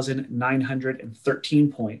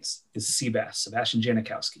 1,913 points is Seabass, Sebastian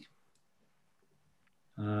Janikowski.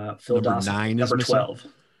 Phil Number Dawson, 9 is number missing? 12.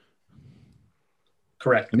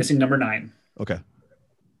 Correct. Missing number 9. Okay.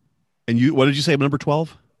 And you, what did you say? Number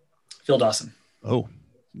 12? Phil Dawson. Oh,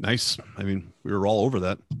 nice. I mean, we were all over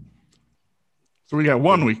that. So we got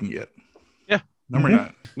one we can get. Yeah. Number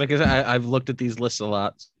 9. Like I said, I've looked at these lists a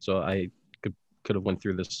lot, so I could have went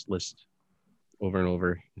through this list over and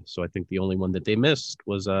over. So I think the only one that they missed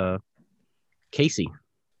was Casey.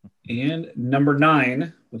 And number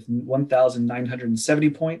 9 with 1,970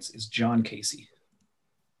 points is John Casey.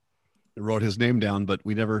 I wrote his name down, but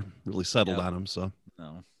we never really settled on him. So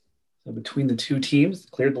No. So between the two teams,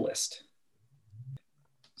 cleared the list.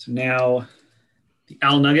 So now the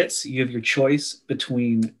Owl Nuggets, you have your choice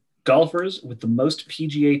between golfers with the most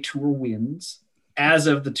PGA Tour wins as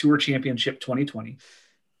of the Tour Championship 2020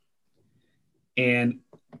 and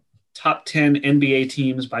top 10 NBA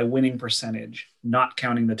teams by winning percentage, not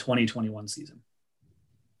counting the 2021 season.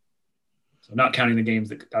 So not counting the games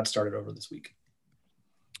that got started over this week.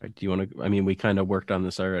 Do you want to? I mean, we kind of worked on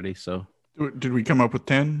this already, so Did we come up with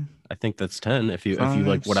 10? I think that's 10. If you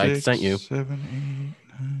like what I sent you, 7,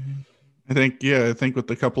 8, 9. I think with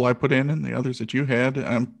the couple I put in and the others that you had,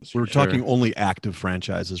 we're talking only active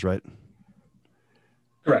franchises, right?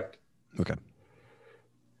 Correct. Okay.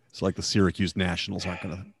 So like the Syracuse Nationals aren't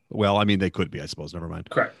going to, well, I mean, they could be, I suppose. Never mind.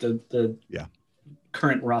 Correct. The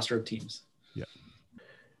current roster of teams. Yeah.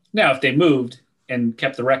 Now, if they moved and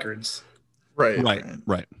kept the records. Right. Do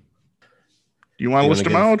you want to list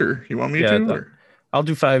them out, or you want me to? Or? I'll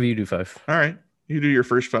do 5. You do 5. All right. You do your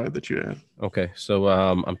first 5 that you had. Okay. So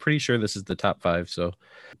I'm pretty sure this is the top 5. So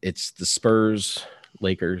it's the Spurs,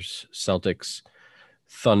 Lakers, Celtics,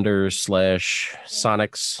 Thunder /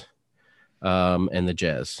 Sonics, and the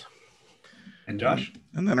Jazz. And Josh?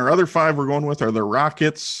 And then our other 5 we're going with are the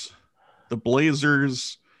Rockets, the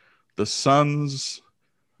Blazers, the Suns,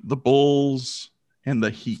 the Bulls, and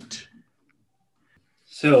the Heat.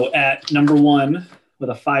 So at number 1 with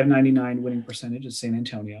a 599 winning percentage is San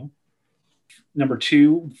Antonio. Number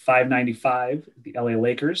 2, 595, the LA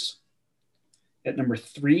Lakers. At number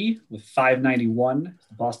 3 with 591,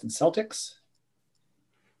 the Boston Celtics.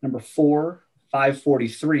 Number 4,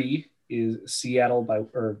 543 is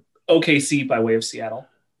OKC by way of Seattle.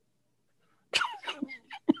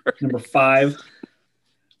 Number 5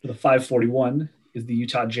 with a 541 is the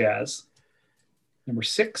Utah Jazz. Number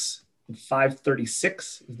 6 with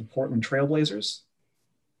 536 is the Portland Trailblazers.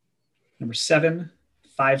 Number 7,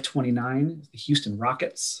 529 is the Houston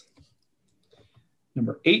Rockets.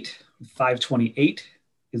 Number 8 with 528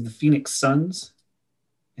 is the Phoenix Suns.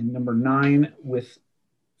 And number 9 with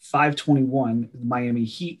 521 is the Miami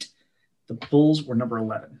Heat. The Bulls were number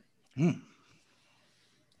 11.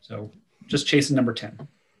 So just chasing number 10.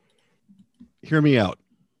 Hear me out,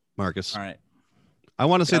 Marcus. All right. I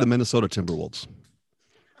want to say the Minnesota Timberwolves.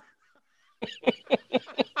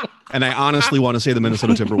 And I honestly want to say the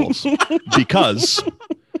Minnesota Timberwolves because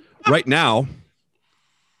right now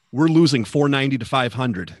we're losing 490 to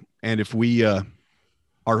 500. And if we are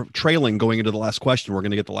trailing going into the last question, we're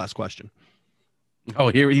going to get the last question. Oh,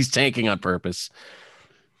 here he's tanking on purpose.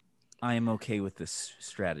 I am okay with this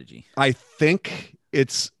strategy. I think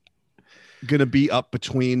it's going to be up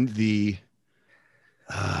between the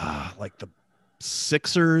like the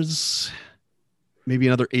Sixers, maybe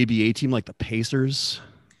another ABA team like the Pacers.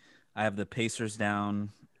 I have the Pacers down.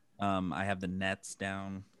 I have the Nets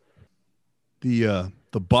down. The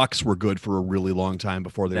Bucks were good for a really long time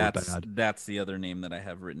before they were bad. That's the other name that I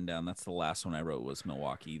have written down. That's the last one I wrote was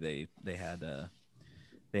Milwaukee. They had the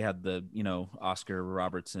Oscar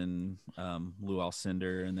Robertson, Lou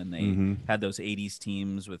Alcindor, and then they had those '80s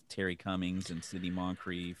teams with Terry Cummings and Sidney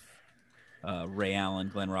Moncrief, Ray Allen,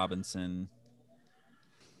 Glenn Robinson.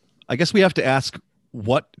 I guess we have to ask,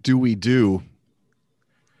 what do we do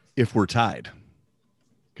if we're tied?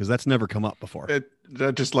 Because that's never come up before.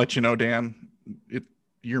 That just let you know, Dan,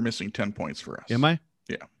 you're missing 10 points for us. Am I?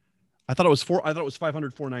 Yeah. I thought it was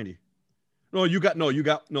 500, 490. No, you got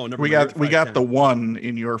never. We got the one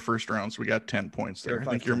in your first round, so we got 10 points there. I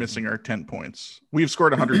think you're missing our 10 points. We've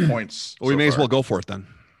scored 100 points. Well, we may as well go for it then.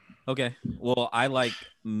 Okay. Well, I like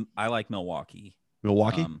Milwaukee.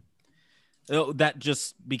 Milwaukee? That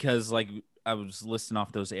just because like I was listing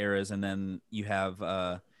off those eras, and then you have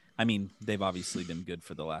I mean, they've obviously been good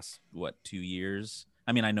for the last 2 years.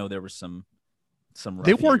 I mean, I know there were some rough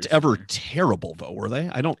They weren't years ever there. terrible though, were they?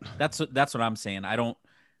 I don't. That's what I'm saying. I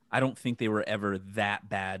don't think they were ever that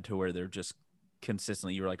bad to where they're just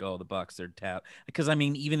consistently. You were like, oh, the Bucks, they're tap. Because I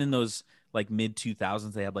mean, even in those like mid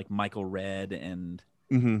 2000s, they had like Michael Redd and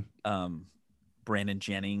Brandon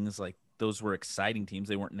Jennings. Like those were exciting teams.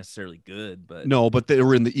 They weren't necessarily good, but But they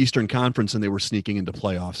were in the Eastern Conference and they were sneaking into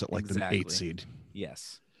playoffs at like the 8th seed.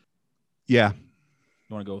 Yes. Yeah.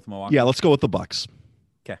 You want to go with Milwaukee? Yeah, let's go with the Bucks.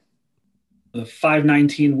 Okay. The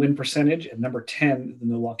 519 win percentage at number 10, the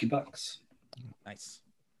Milwaukee Bucks. Nice.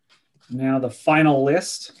 Now the final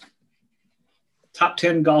list. Top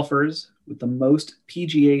 10 golfers with the most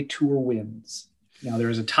PGA Tour wins. Now there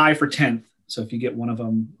is a tie for 10th, so if you get one of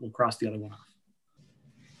them, we'll cross the other one off.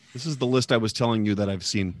 This is the list I was telling you that I've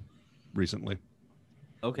seen recently.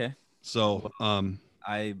 Okay. So,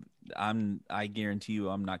 I guarantee you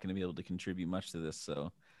I'm not going to be able to contribute much to this,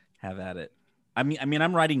 so have at it. I mean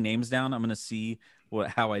I'm writing names down. I'm going to see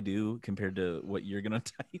how I do compared to what you're going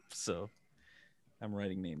to type, so I'm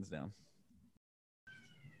writing names down.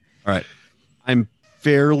 All right. I'm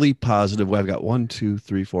fairly positive. Well, I've got 1, 2,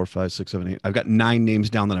 3, 4, 5, 6, 7, 8. I've got 9 names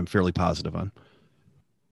down that I'm fairly positive on.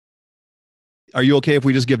 Are you okay if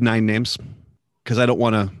we just give 9 names? Because I don't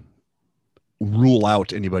want to rule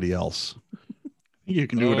out anybody else. You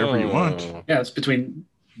can do whatever you want. Yeah, it's between.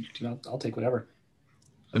 I'll take whatever.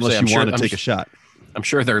 Unless you want to take a shot. I'm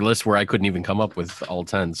sure there are lists where I couldn't even come up with all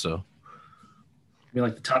 10. So, I mean,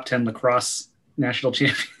 like the top 10 lacrosse national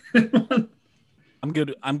champion. I'm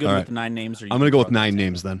good. I'm good All with right. the 9 names. Or I'm going to go with 9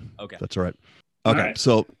 names then. Okay. That's all right. All Okay. right.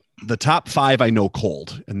 So the top 5 I know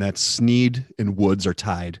cold, and that's Snead and Woods are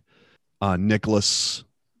tied. Nicholas,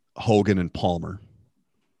 Hogan, and Palmer.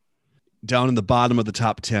 Down in the bottom of the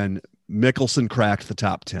top 10, Mickelson cracked the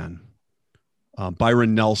top 10.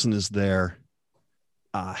 Byron Nelson is there.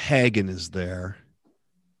 Hagen is there.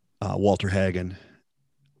 Walter Hagen.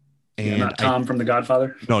 And Not Tom from The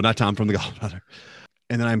Godfather. No, not Tom from The Godfather.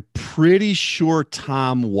 And then I'm pretty sure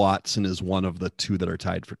Tom Watson is one of the 2 that are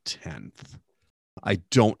tied for 10th. I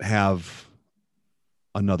don't have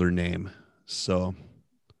another name. So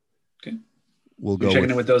Okay. We'll You're go checking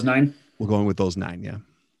in with those 9? We'll go in with those 9, yeah.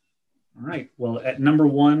 All right. Well, at number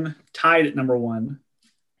 1, tied at number 1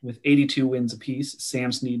 with 82 wins apiece,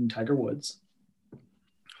 Sam Snead and Tiger Woods.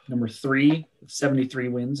 Number 3 with 73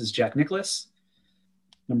 wins is Jack Nicklaus.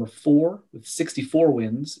 Number 4 with 64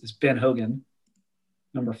 wins is Ben Hogan.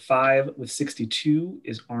 Number 5 with 62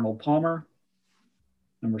 is Arnold Palmer.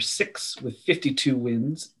 Number 6 with 52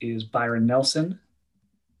 wins is Byron Nelson.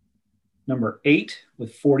 Number 8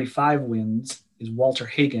 with 45 wins is Walter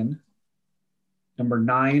Hagen. Number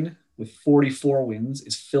 9 with 44 wins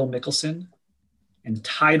is Phil Mickelson. And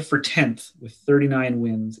tied for 10th with 39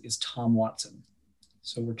 wins is Tom Watson.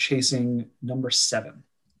 So we're chasing number 7.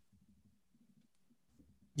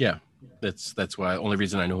 yeah, that's why only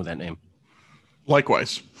reason I know that name.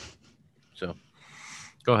 Likewise. So,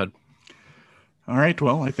 go ahead. All right.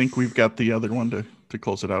 Well, I think we've got the other one to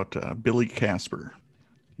close it out. Billy Casper.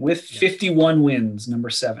 With 51 wins, number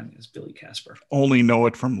 7 is Billy Casper. Only know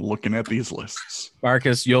it from looking at these lists.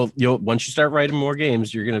 Marcus, you'll once you start writing more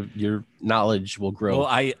games, your knowledge will grow. Well,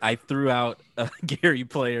 I threw out Gary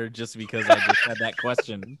Player just because I just had that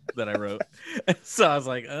question that I wrote. So I was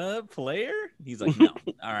like, Player? He's like, no.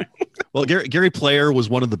 All right. Well, Gary Player was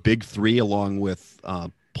one of the big 3 along with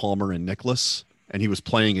Palmer and Nicholas, and he was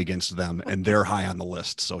playing against them, and they're high on the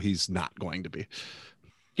list, so he's not going to be.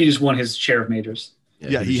 He just won his share of majors.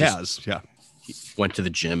 Yeah, he has. Yeah. He went to the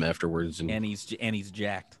gym afterwards And he's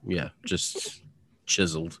jacked. yeah, just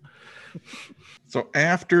chiseled. So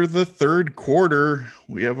after the third quarter,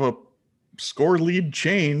 we have a score lead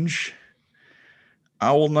change.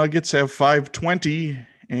 Owl Nuggets have 520,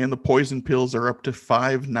 and the Poison Pills are up to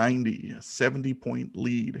 590, a 70-point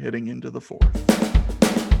lead heading into the fourth.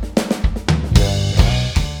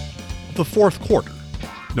 The fourth quarter,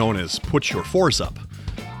 known as Put Your Fours Up.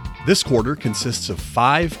 This quarter consists of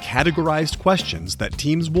 5 categorized questions that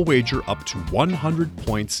teams will wager up to 100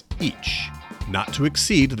 points each, not to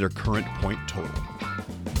exceed their current point total.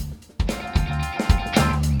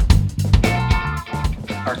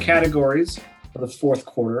 Our categories for the fourth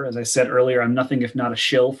quarter, as I said earlier, I'm nothing if not a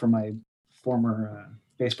shill for my former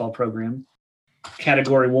baseball program.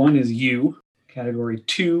 Category 1 is U. Category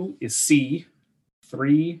 2 is C.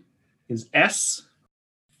 3 is S.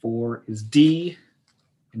 4 is D.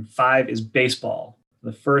 And 5 is baseball.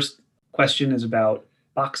 The first question is about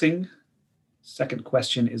boxing. Second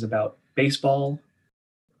question is about baseball.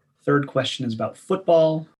 Third question is about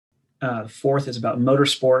football. Fourth is about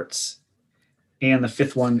motorsports. And the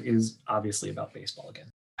fifth one is obviously about baseball again.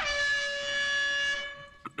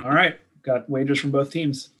 All right, got wagers from both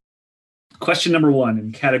teams. Question number 1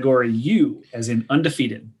 in category U, as in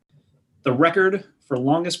undefeated. The record for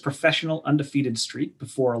longest professional undefeated streak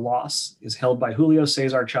before a loss is held by Julio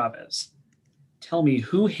Cesar Chavez. Tell me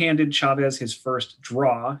who handed Chavez his first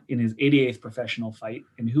draw in his 88th professional fight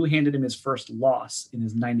and who handed him his first loss in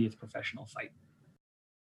his 90th professional fight.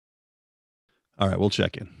 All right, we'll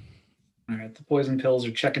check in. All right, the Poison Pills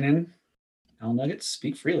are checking in. Al Nuggets,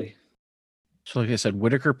 speak freely. So like I said,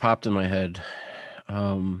 Whitaker popped in my head.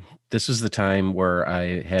 This is the time where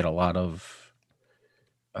I had a lot of,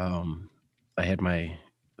 I had my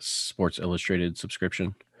Sports Illustrated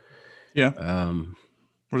subscription. Yeah.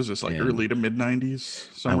 What is this, like early to mid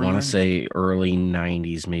 90s? I want to say early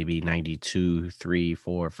 90s, maybe 92, 3,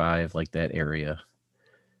 4, 5, like that area.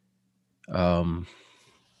 So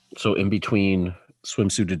in between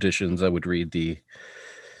swimsuit editions, I would read the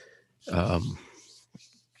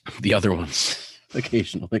other ones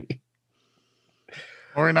occasionally.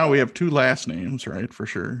 All right, now we have 2 last names, right? For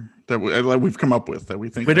sure that we've come up with that we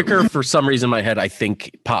think. Whitaker, for some reason, in my head, I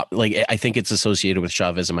think I think it's associated with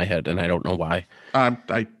Chavez in my head, and I don't know why.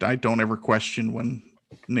 I don't ever question when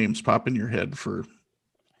names pop in your head for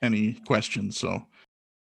any questions. So,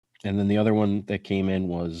 and then the other one that came in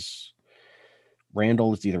was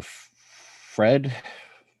Randall. It's either Fred.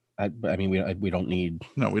 I mean, we don't need.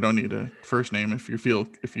 No, we don't need a first name if you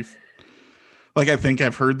like. I think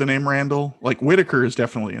I've heard the name Randall. Like Whitaker is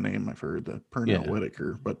definitely a name I've heard. That Purnell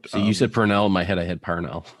Whitaker, but so you said Purnell in my head. I had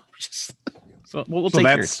Parnell. So we'll take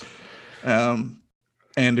yours. And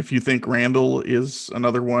if you think Randall is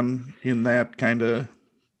another one in that kind of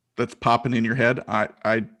that's popping in your head,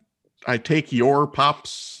 I take your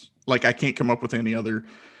pops. Like I can't come up with any other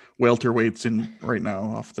welterweights in right now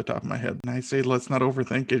off the top of my head. And I say, let's not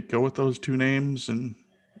overthink it. Go with those 2 names and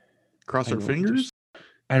cross our fingers.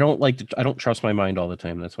 I don't trust my mind all the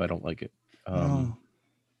time. That's why I don't like it.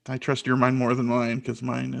 I trust your mind more than mine because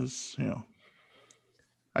mine is,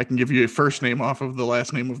 I can give you a first name off of the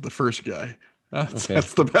last name of the first guy.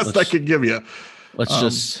 That's the best I could give you.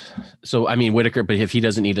 Let's so I mean Whitaker, but if he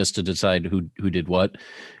doesn't need us to decide who did what,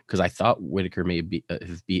 because I thought Whitaker may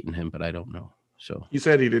have beaten him, but I don't know. So he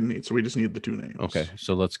said he didn't need, so we just need the 2 names. Okay,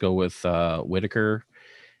 so let's go with Whitaker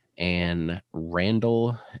and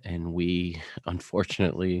Randall, and we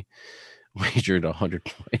unfortunately wagered 100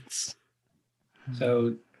 points.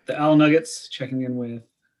 So the Owl Nuggets checking in with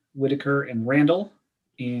Whitaker and Randall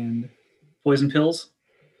and Poison Pills.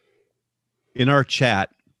 In our chat,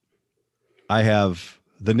 I have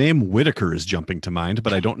the name Whitaker is jumping to mind,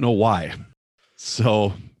 but I don't know why.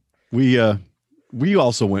 So we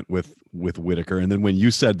also went with Whitaker, and then when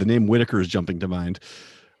you said the name Whitaker is jumping to mind,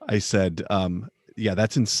 I said, yeah,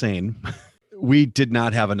 that's insane. We did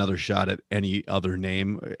not have another shot at any other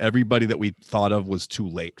name. Everybody that we thought of was too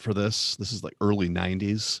late for this. This is like early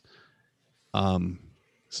 90s.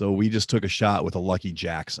 So we just took a shot with a Lucky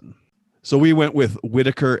Jackson. So we went with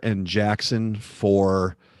Whitaker and Jackson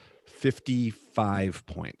for 55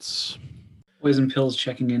 points. Poison Pills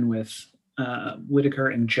checking in with Whitaker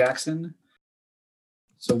and Jackson.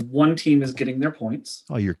 So one team is getting their points.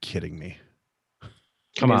 Oh, you're kidding me.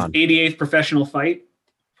 Come on. 88th professional fight.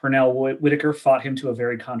 Purnell Whitaker fought him to a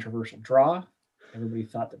very controversial draw. Everybody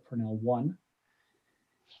thought that Purnell won.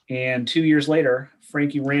 And 2 years later,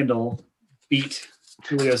 Frankie Randall beat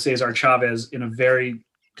Julio Cesar Chavez in a very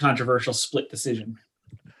controversial split decision.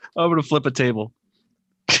 I'm going to flip a table.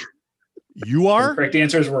 You are? The correct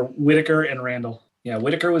answers were Whitaker and Randall. Yeah,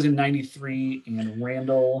 Whitaker was in 93 and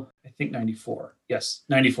Randall, I think 94. Yes,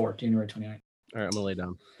 94, January 29th. All right, I'm gonna lay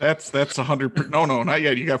down. That's 100. No, not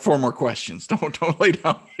yet. You got 4 more questions. Don't lay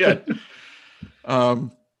down yet.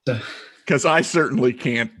 Because I certainly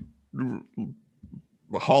can't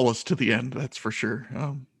haul us to the end. That's for sure.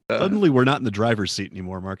 Suddenly, we're not in the driver's seat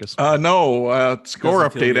anymore, Marcus. No, score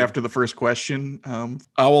Doesn't feel update good. after the first question.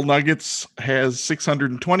 Owl Nuggets has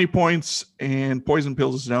 620 points, and Poison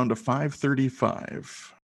Pills is down to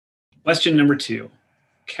 535. Question number 2.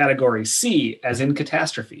 Category C, as in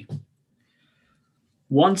catastrophe.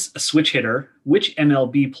 Once a switch hitter, which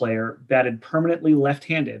MLB player batted permanently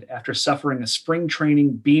left-handed after suffering a spring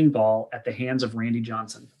training beanball at the hands of Randy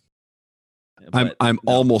Johnson? But I'm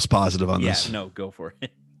no. almost positive on Yeah, this. no, go for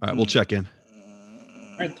it. All right, we'll check in.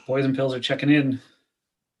 All right, the Poison Pills are checking in.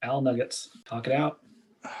 Owl Nuggets, talk it out.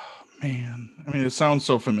 Man, I mean, it sounds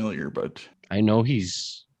so familiar, but I know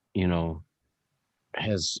he's,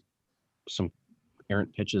 has some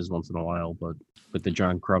errant pitches once in a while, but the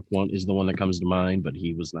John Kruk one is the one that comes to mind, but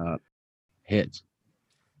he was not hit.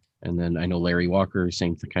 And then I know Larry Walker,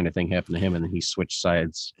 same kind of thing happened to him, and then he switched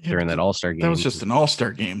sides during that All-Star game. that was just an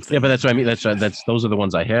All-Star game thing. Yeah, but that's what I mean. That's those are the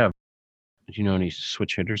ones I have. Do you know any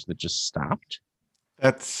switch hitters that just stopped?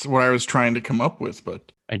 That's what I was trying to come up with,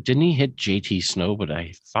 but Didn't he hit JT Snow? But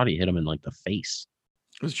I thought he hit him in like the face.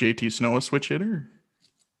 was JT Snow a switch hitter?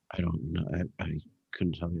 I don't know. I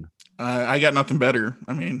couldn't tell you. I got nothing better.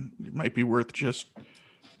 I mean, it might be worth just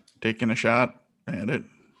taking a shot at it.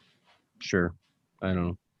 Sure, I don't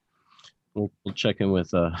know. We'll check in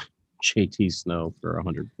with JT Snow for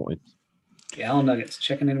 100 points. The Owl Nuggets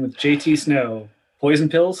checking in with JT Snow. Poison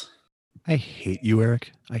Pills? I hate you,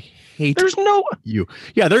 Eric. I hate There's no. you.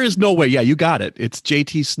 Yeah, there is no way. Yeah, you got it. It's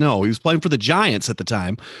JT Snow. He was playing for the Giants at the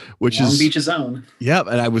time, which Long is Beach's own. Yeah,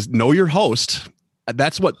 and I was know your host.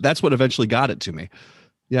 That's what eventually got it to me.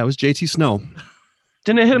 Yeah, it was JT Snow.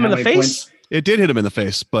 Didn't it hit him How in the many face? points- It did hit him in the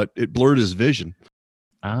face, but it blurred his vision.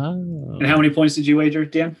 Oh. And how many points did you wager,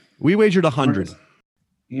 Dan? We wagered 100.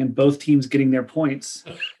 And both teams getting their points.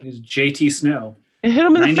 It is JT Snow. It hit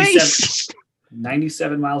him in the 97. face.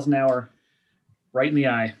 97 miles an hour. Right in the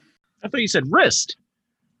eye. I thought you said wrist.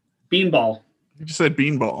 Beanball You just said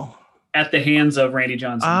beanball. at the hands of Randy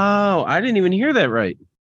Johnson. Oh, I didn't even hear that right.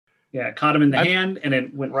 Yeah, it caught him in the hand and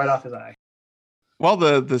it went right off his eye. Well,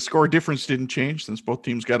 the score difference didn't change since both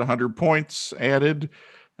teams got 100 points added.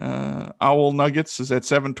 Owl Nuggets is at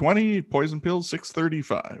 720. Poison Pills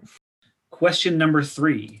 635. Question number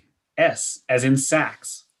 3. S, as in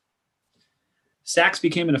sacks. Sacks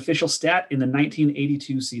became an official stat in the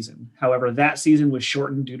 1982 season. However, that season was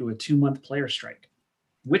shortened due to a 2-month player strike.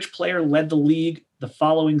 Which player led the league the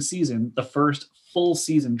following season, the first full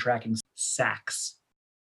season tracking sacks?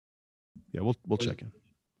 Yeah, we'll check in.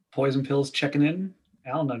 Poison Pills checking in.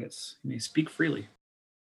 Owl Nuggets, you may speak freely.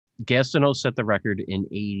 Gastineau set the record in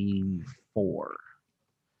 84.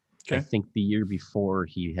 Okay. I think the year before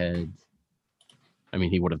he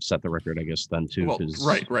would have set the record, I guess, then too. Well, 'Cause-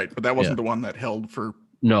 right. But that wasn't the one that held for.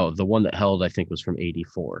 No, the one that held, I think, was from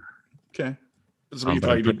 84. Okay. So you But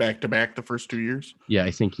thought I you did back to back the first 2 years? Yeah,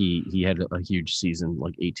 I think he had a huge season,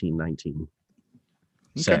 like 18, 19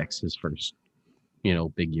 sacks, his first,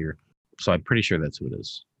 big year. So I'm pretty sure that's who it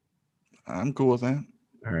is. I'm cool with that.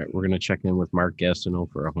 All right, we're going to check in with Mark Gastineau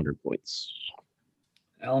for 100 points.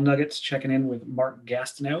 Owl Nuggets checking in with Mark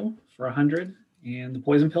Gastineau for 100. And the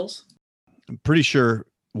Poison Pills? I'm pretty sure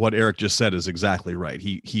what Eric just said is exactly right.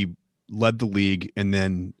 He led the league and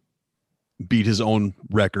then beat his own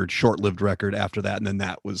record, short-lived record after that, and then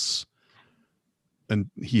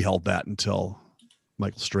he held that until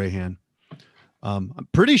Michael Strahan. I'm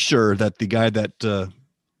pretty sure that the guy that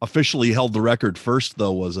officially held the record first,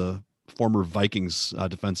 though, was a former Vikings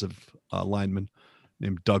defensive lineman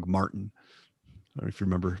named Doug Martin. I don't know if you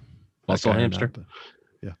remember. that Also guy or hamster. not,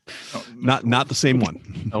 but yeah, not the same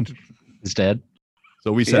one. Nope. His dad.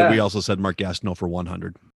 So we also said Mark Gastineau for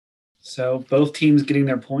 100. So both teams getting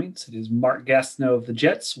their points. It is Mark Gastineau of the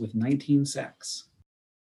Jets with 19 sacks.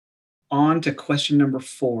 On to question number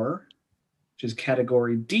 4, which is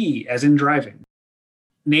category D, as in driving.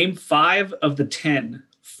 Name 5 of the 10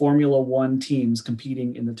 Formula One teams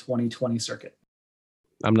competing in the 2020 circuit.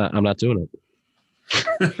 I'm not doing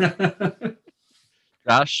it.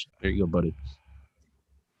 Josh, there you go, buddy.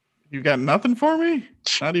 You got nothing for me?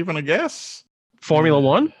 Not even a guess? Formula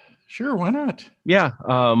One? Sure, why not? Yeah.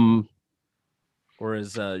 Or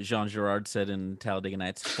as Jean Girard said in Talladega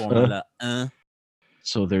Nights, Formula 1.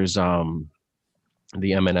 So there's the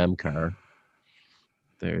M&M car.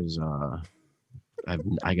 There's I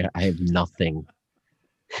have nothing.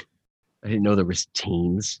 I didn't know there was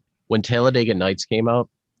teams. When Talladega Nights came out,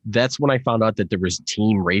 that's when I found out that there was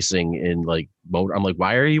team racing in like motor. I'm like,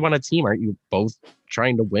 why are you on a team? Aren't you both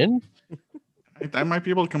trying to win? I might be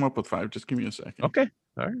able to come up with 5. Just give me a second. Okay.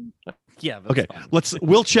 All right. Yeah. That's Okay, fine.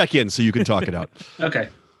 we'll check in so you can talk it out. Okay.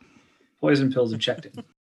 Poison pills have checked in.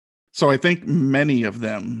 So I think many of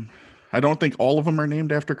them, I don't think all of them are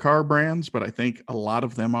named after car brands, but I think a lot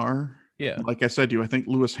of them are. Yeah. Like I said to you, I think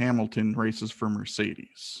Lewis Hamilton races for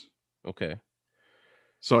Mercedes. Okay.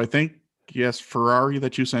 So I think, yes, Ferrari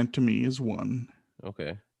that you sent to me is one.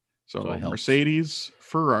 Okay. So So it helps. Mercedes,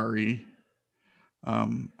 Ferrari.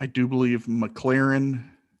 I do believe McLaren,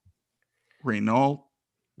 Renault,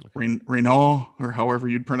 or however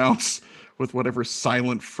you'd pronounce with whatever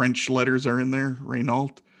silent French letters are in there,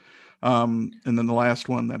 Renault. And then the last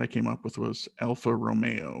one that I came up with was Alfa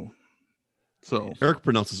Romeo. So Eric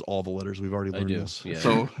pronounces all the letters. We've already I learned do. this.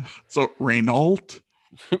 Yeah. so Renault.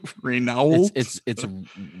 It's Renault,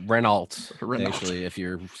 Renault. actually, if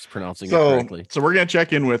you're pronouncing it So correctly. we're gonna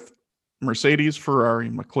check in with Mercedes, Ferrari,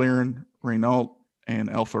 McLaren, Renault, and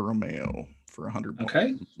Alfa Romeo for 100 points.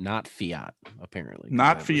 Okay. Not Fiat, apparently.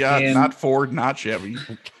 Not Fiat, And- not Ford, not Chevy.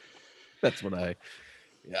 That's what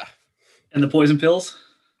yeah. And the poison pills?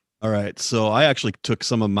 All right. So I actually took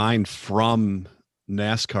some of mine from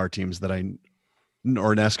NASCAR teams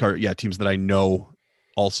teams that I know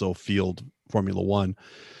also field Formula One.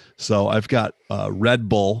 So I've got Red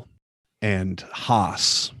Bull and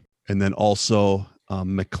Haas, and then also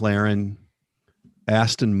McLaren,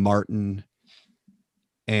 Aston Martin,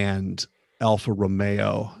 and Alfa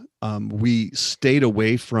Romeo. We stayed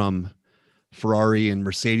away from Ferrari and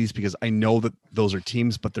Mercedes because I know that those are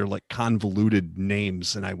teams, but they're like convoluted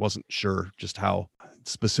names, and I wasn't sure just how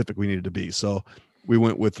specific we needed to be. So we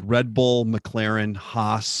went with Red Bull, McLaren,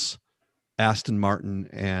 Haas, Aston Martin,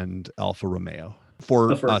 and Alfa Romeo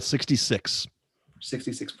for 66.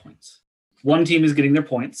 66 points. One team is getting their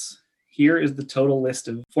points. Here is the total list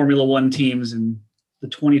of Formula One teams in the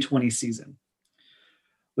 2020 season.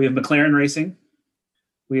 We have McLaren Racing.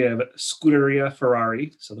 We have Scuderia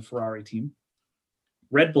Ferrari, so the Ferrari team.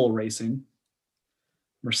 Red Bull Racing.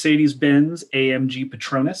 Mercedes-Benz AMG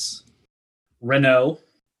Petronas. Renault.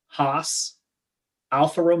 Haas.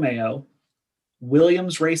 Alfa Romeo.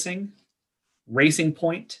 Williams Racing. Racing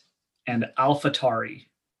Point. And AlphaTauri.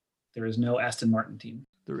 There is no Aston Martin team.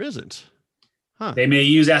 There isn't. Huh. They may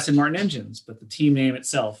use Aston Martin engines, but the team name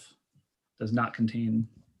itself does not contain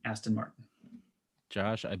Aston Martin.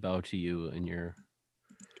 Josh, I bow to you and your.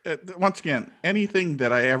 Once again, anything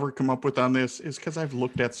that I ever come up with on this is because I've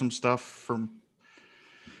looked at some stuff from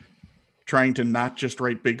trying to not just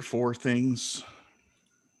write big four things.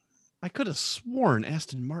 I could have sworn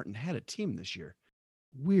Aston Martin had a team this year.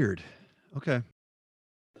 Weird. Okay.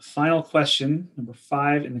 The final question, number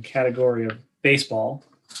 5 in the category of baseball,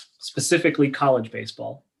 specifically college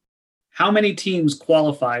baseball. How many teams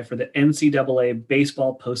qualify for the NCAA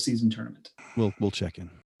baseball postseason tournament? We'll check in.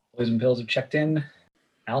 Poison pills have checked in.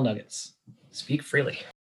 Al Nuggets, speak freely.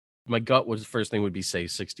 My gut was the first thing would be say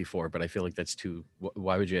 64, but I feel like that's too.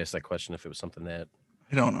 Why would you ask that question if it was something that?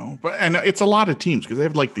 I don't know, and it's a lot of teams because they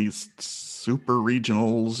have like these super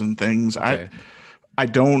regionals and things. Okay. I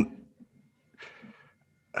don't.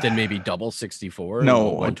 Then maybe double 64. No,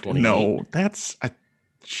 128. no,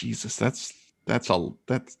 Jesus, no.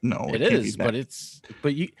 It is, but if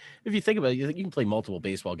you think about it, you can play multiple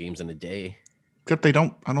baseball games in a day. Except I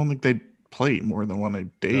don't think they play more than one a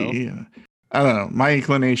day. No? I don't know. My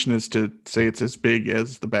inclination is to say it's as big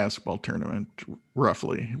as the basketball tournament,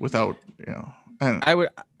 roughly, without,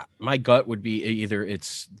 my gut would be either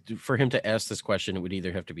it's for him to ask this question, it would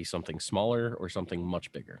either have to be something smaller or something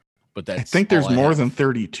much bigger. But I think there's more than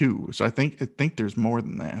 32. So I think there's more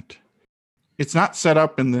than that. It's not set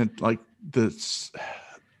up in the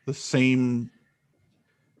same.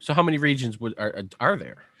 So how many regions are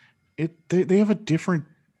there? They have a different.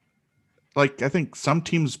 I think some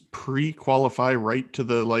teams pre-qualify right to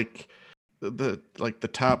the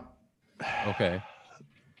top. Okay.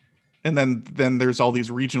 And then there's all these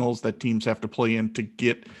regionals that teams have to play in to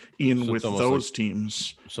get in with those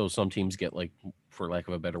teams. So some teams get, for lack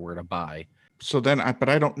of a better word, a bye. So then,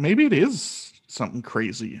 maybe it is something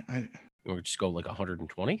crazy. Or just go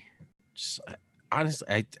 120.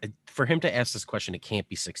 Honestly, for him to ask this question, it can't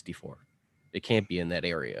be 64. It can't be in that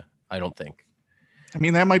area. I don't think. I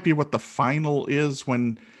mean, that might be what the final is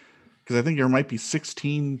because I think there might be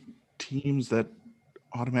 16 teams that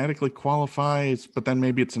automatically qualifies, but then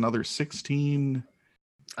maybe it's another 16.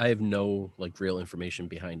 I have no real information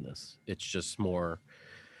behind this. It's just more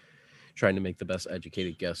trying to make the best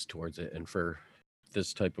educated guess towards it. And for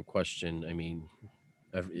this type of question, I mean,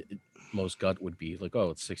 most gut would be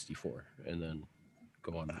it's 64, and then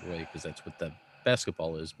go on the way because that's what the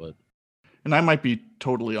basketball is. And I might be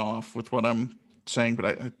totally off with what I'm saying,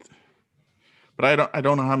 but I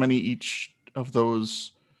don't know how many each of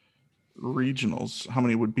those regionals, how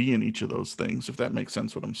many would be in each of those things, if that makes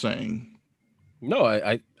sense what I'm saying. No,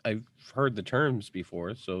 I've heard the terms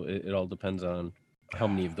before, so it all depends on how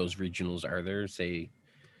many of those regionals are there. Say,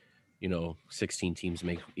 16 teams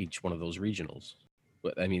make each one of those regionals.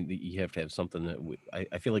 But I mean, you have to have something that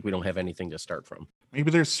I feel like we don't have anything to start from. Maybe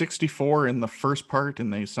there's 64 in the first part,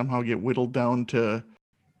 and they somehow get whittled down to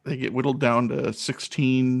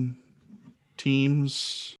 16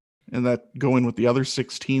 teams, and that go in with the other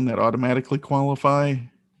 16 that automatically qualify.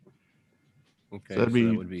 Okay, So that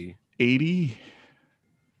would be 80.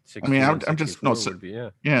 I mean, I'm just no. Would be, yeah.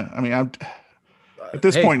 Yeah, I mean, I'm at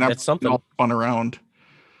this point. That's something. All fun around.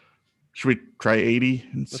 Should we try 80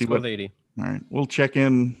 and Let's see go what? With 80. All right, we'll check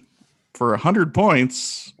in for 100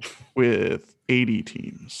 points with 80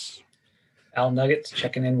 teams. Al Nuggets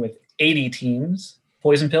checking in with 80 teams.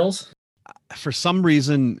 Poison pills. For some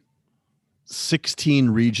reason, 16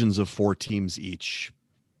 regions of 4 teams each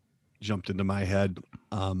jumped into my head.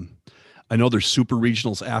 I know there's super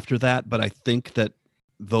regionals after that, but I think that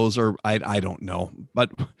those are, I don't know,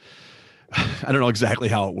 but I don't know exactly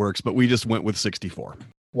how it works, but we just went with 64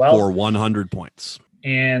 for 100 points.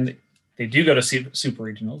 And they do go to super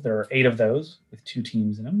regionals. There are 8 of those with 2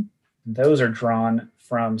 teams in them. And those are drawn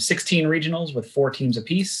from 16 regionals with 4 teams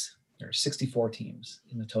apiece. There are 64 teams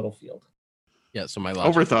in the total field. Yeah, so my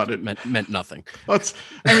logic overthought it meant nothing. I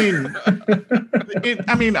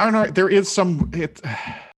don't know. There is some. The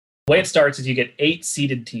way it starts is you get 8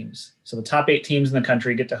 seeded teams. So the top 8 teams in the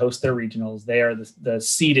country get to host their regionals. They are the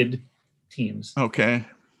seeded teams. Okay.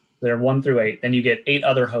 They're 1 through 8. Then you get 8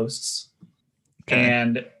 other hosts. Okay.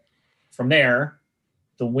 And from there,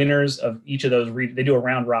 the winners of each of those, they do a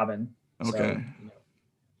round robin. Okay. So,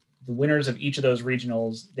 the winners of each of those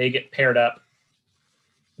regionals, they get paired up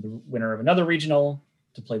with the winner of another regional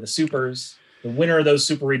to play the supers. The winner of those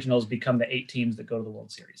super regionals become the 8 teams that go to the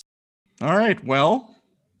World Series. All right. Well,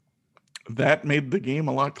 that made the game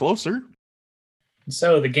a lot closer.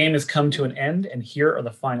 So the game has come to an end, and here are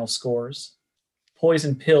the final scores.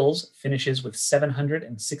 Poison Pills finishes with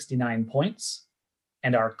 769 points,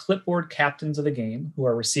 and our clipboard captains of the game, who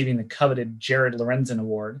are receiving the coveted Jared Lorenzen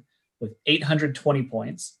Award with 820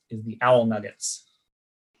 points, is the Owl Nuggets.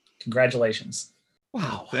 Congratulations.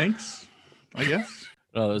 Wow. Thanks, I guess.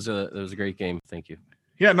 No, it was a great game. Thank you.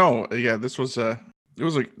 Yeah, no, yeah, it was a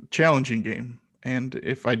challenging game. And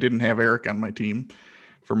if I didn't have Eric on my team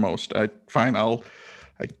for most, I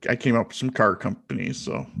came up with some car companies,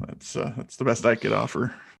 so that's the best I could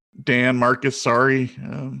offer. Dan Markkus, sorry.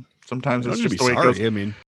 Sometimes it's just the way it goes. I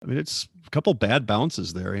mean, it's a couple bad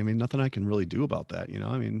bounces there. I mean, nothing I can really do about that.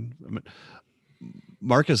 I mean,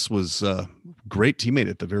 Marcus was a great teammate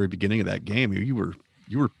at the very beginning of that game. You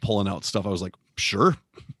were pulling out stuff. I was like, sure,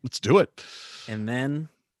 let's do it. And then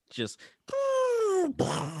just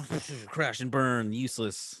crash and burn,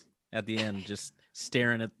 useless at the end, just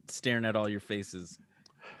staring at all your faces,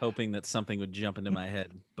 hoping that something would jump into my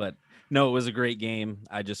head. But no, it was a great game.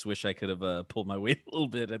 I just wish I could have pulled my weight a little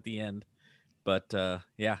bit at the end. But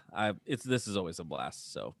this is always a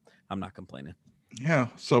blast, so I'm not complaining. Yeah.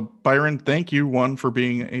 So Byron, thank you for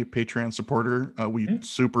being a Patreon supporter. We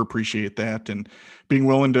super appreciate that, and being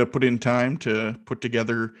willing to put in time to put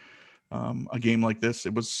together a game like this.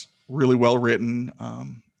 It was really well written,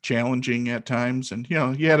 challenging at times, and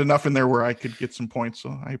you had enough in there where I could get some points,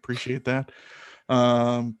 so I appreciate that.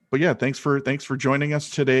 But yeah, thanks for joining us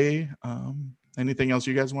today. Anything else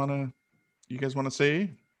you guys want to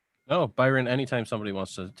say? No, Byron, anytime somebody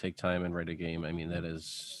wants to take time and write a game, I mean, that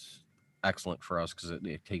is excellent for us, because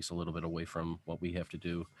it takes a little bit away from what we have to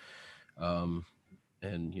do, and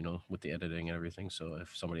with the editing and everything. So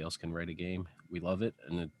if somebody else can write a game, we love it,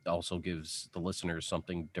 and it also gives the listeners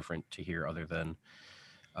something different to hear, other than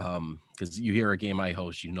because you hear a game I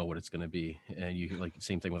host, you know what it's going to be, and you like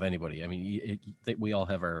same thing with anybody. I mean, we all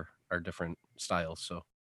have our different styles. So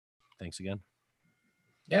thanks again.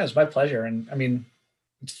 Yeah, it's my pleasure, and I mean,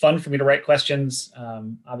 it's fun for me to write questions.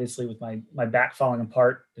 Obviously, with my back falling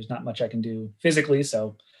apart, there's not much I can do physically.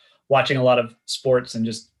 So watching a lot of sports and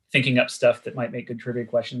just thinking up stuff that might make good trivia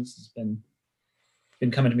questions has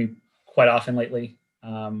been coming to me quite often lately.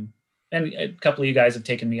 And a couple of you guys have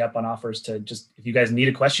taken me up on offers to just, if you guys need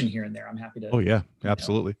a question here and there, I'm happy to. Oh yeah,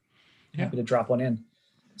 absolutely. Happy to drop one in.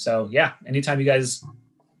 So yeah, anytime you guys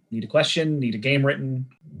need a question, need a game written,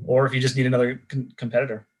 or if you just need another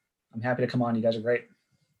competitor, I'm happy to come on. You guys are great.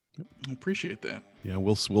 I appreciate that. Yeah,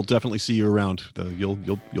 we'll definitely see you around.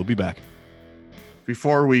 You'll be back.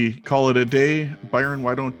 Before we call it a day, Byron,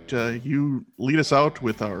 why don't you lead us out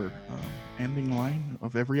with our ending line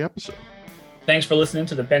of every episode? Thanks for listening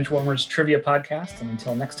to the Benchwarmers Trivia Podcast. And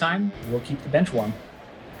until next time, we'll keep the bench warm.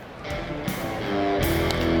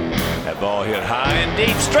 That ball hit high and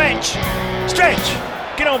deep. Stretch!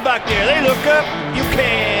 Get on back there. They look up. You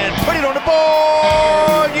can put it on the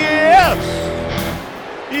board. Yes!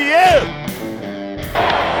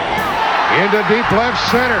 Into deep left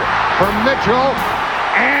center for Mitchell.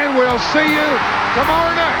 And we'll see you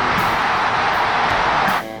tomorrow night.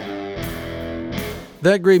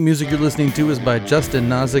 That great music you're listening to is by Justin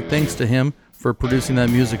Nozick. Thanks to him for producing that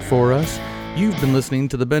music for us. You've been listening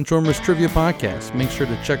to the Benchwarmers Trivia Podcast. Make sure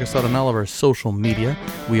to check us out on all of our social media.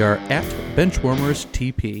 We are at Benchwarmers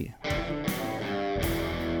TP.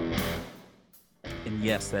 And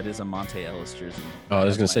yes, that is a Monte Ellis jersey. Oh, I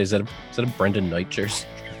was going to say, is that a Brendan Knight jersey?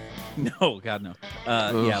 No, God, no.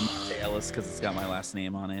 Yeah, Monte Ellis, because it's got my last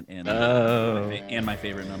name on it and my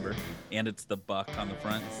favorite number. And it's the buck on the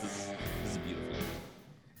front. This is beautiful.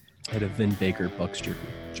 I had a Vin Baker Bucks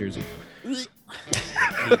jersey.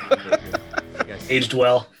 Aged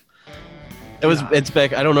well. It's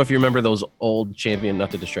back. I don't know if you remember those old Champion,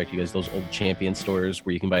 not to distract you guys, those old Champion stores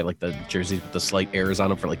where you can buy like the jerseys with the slight errors on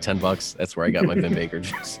them for like $10. That's where I got my Vin Baker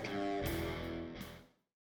jersey.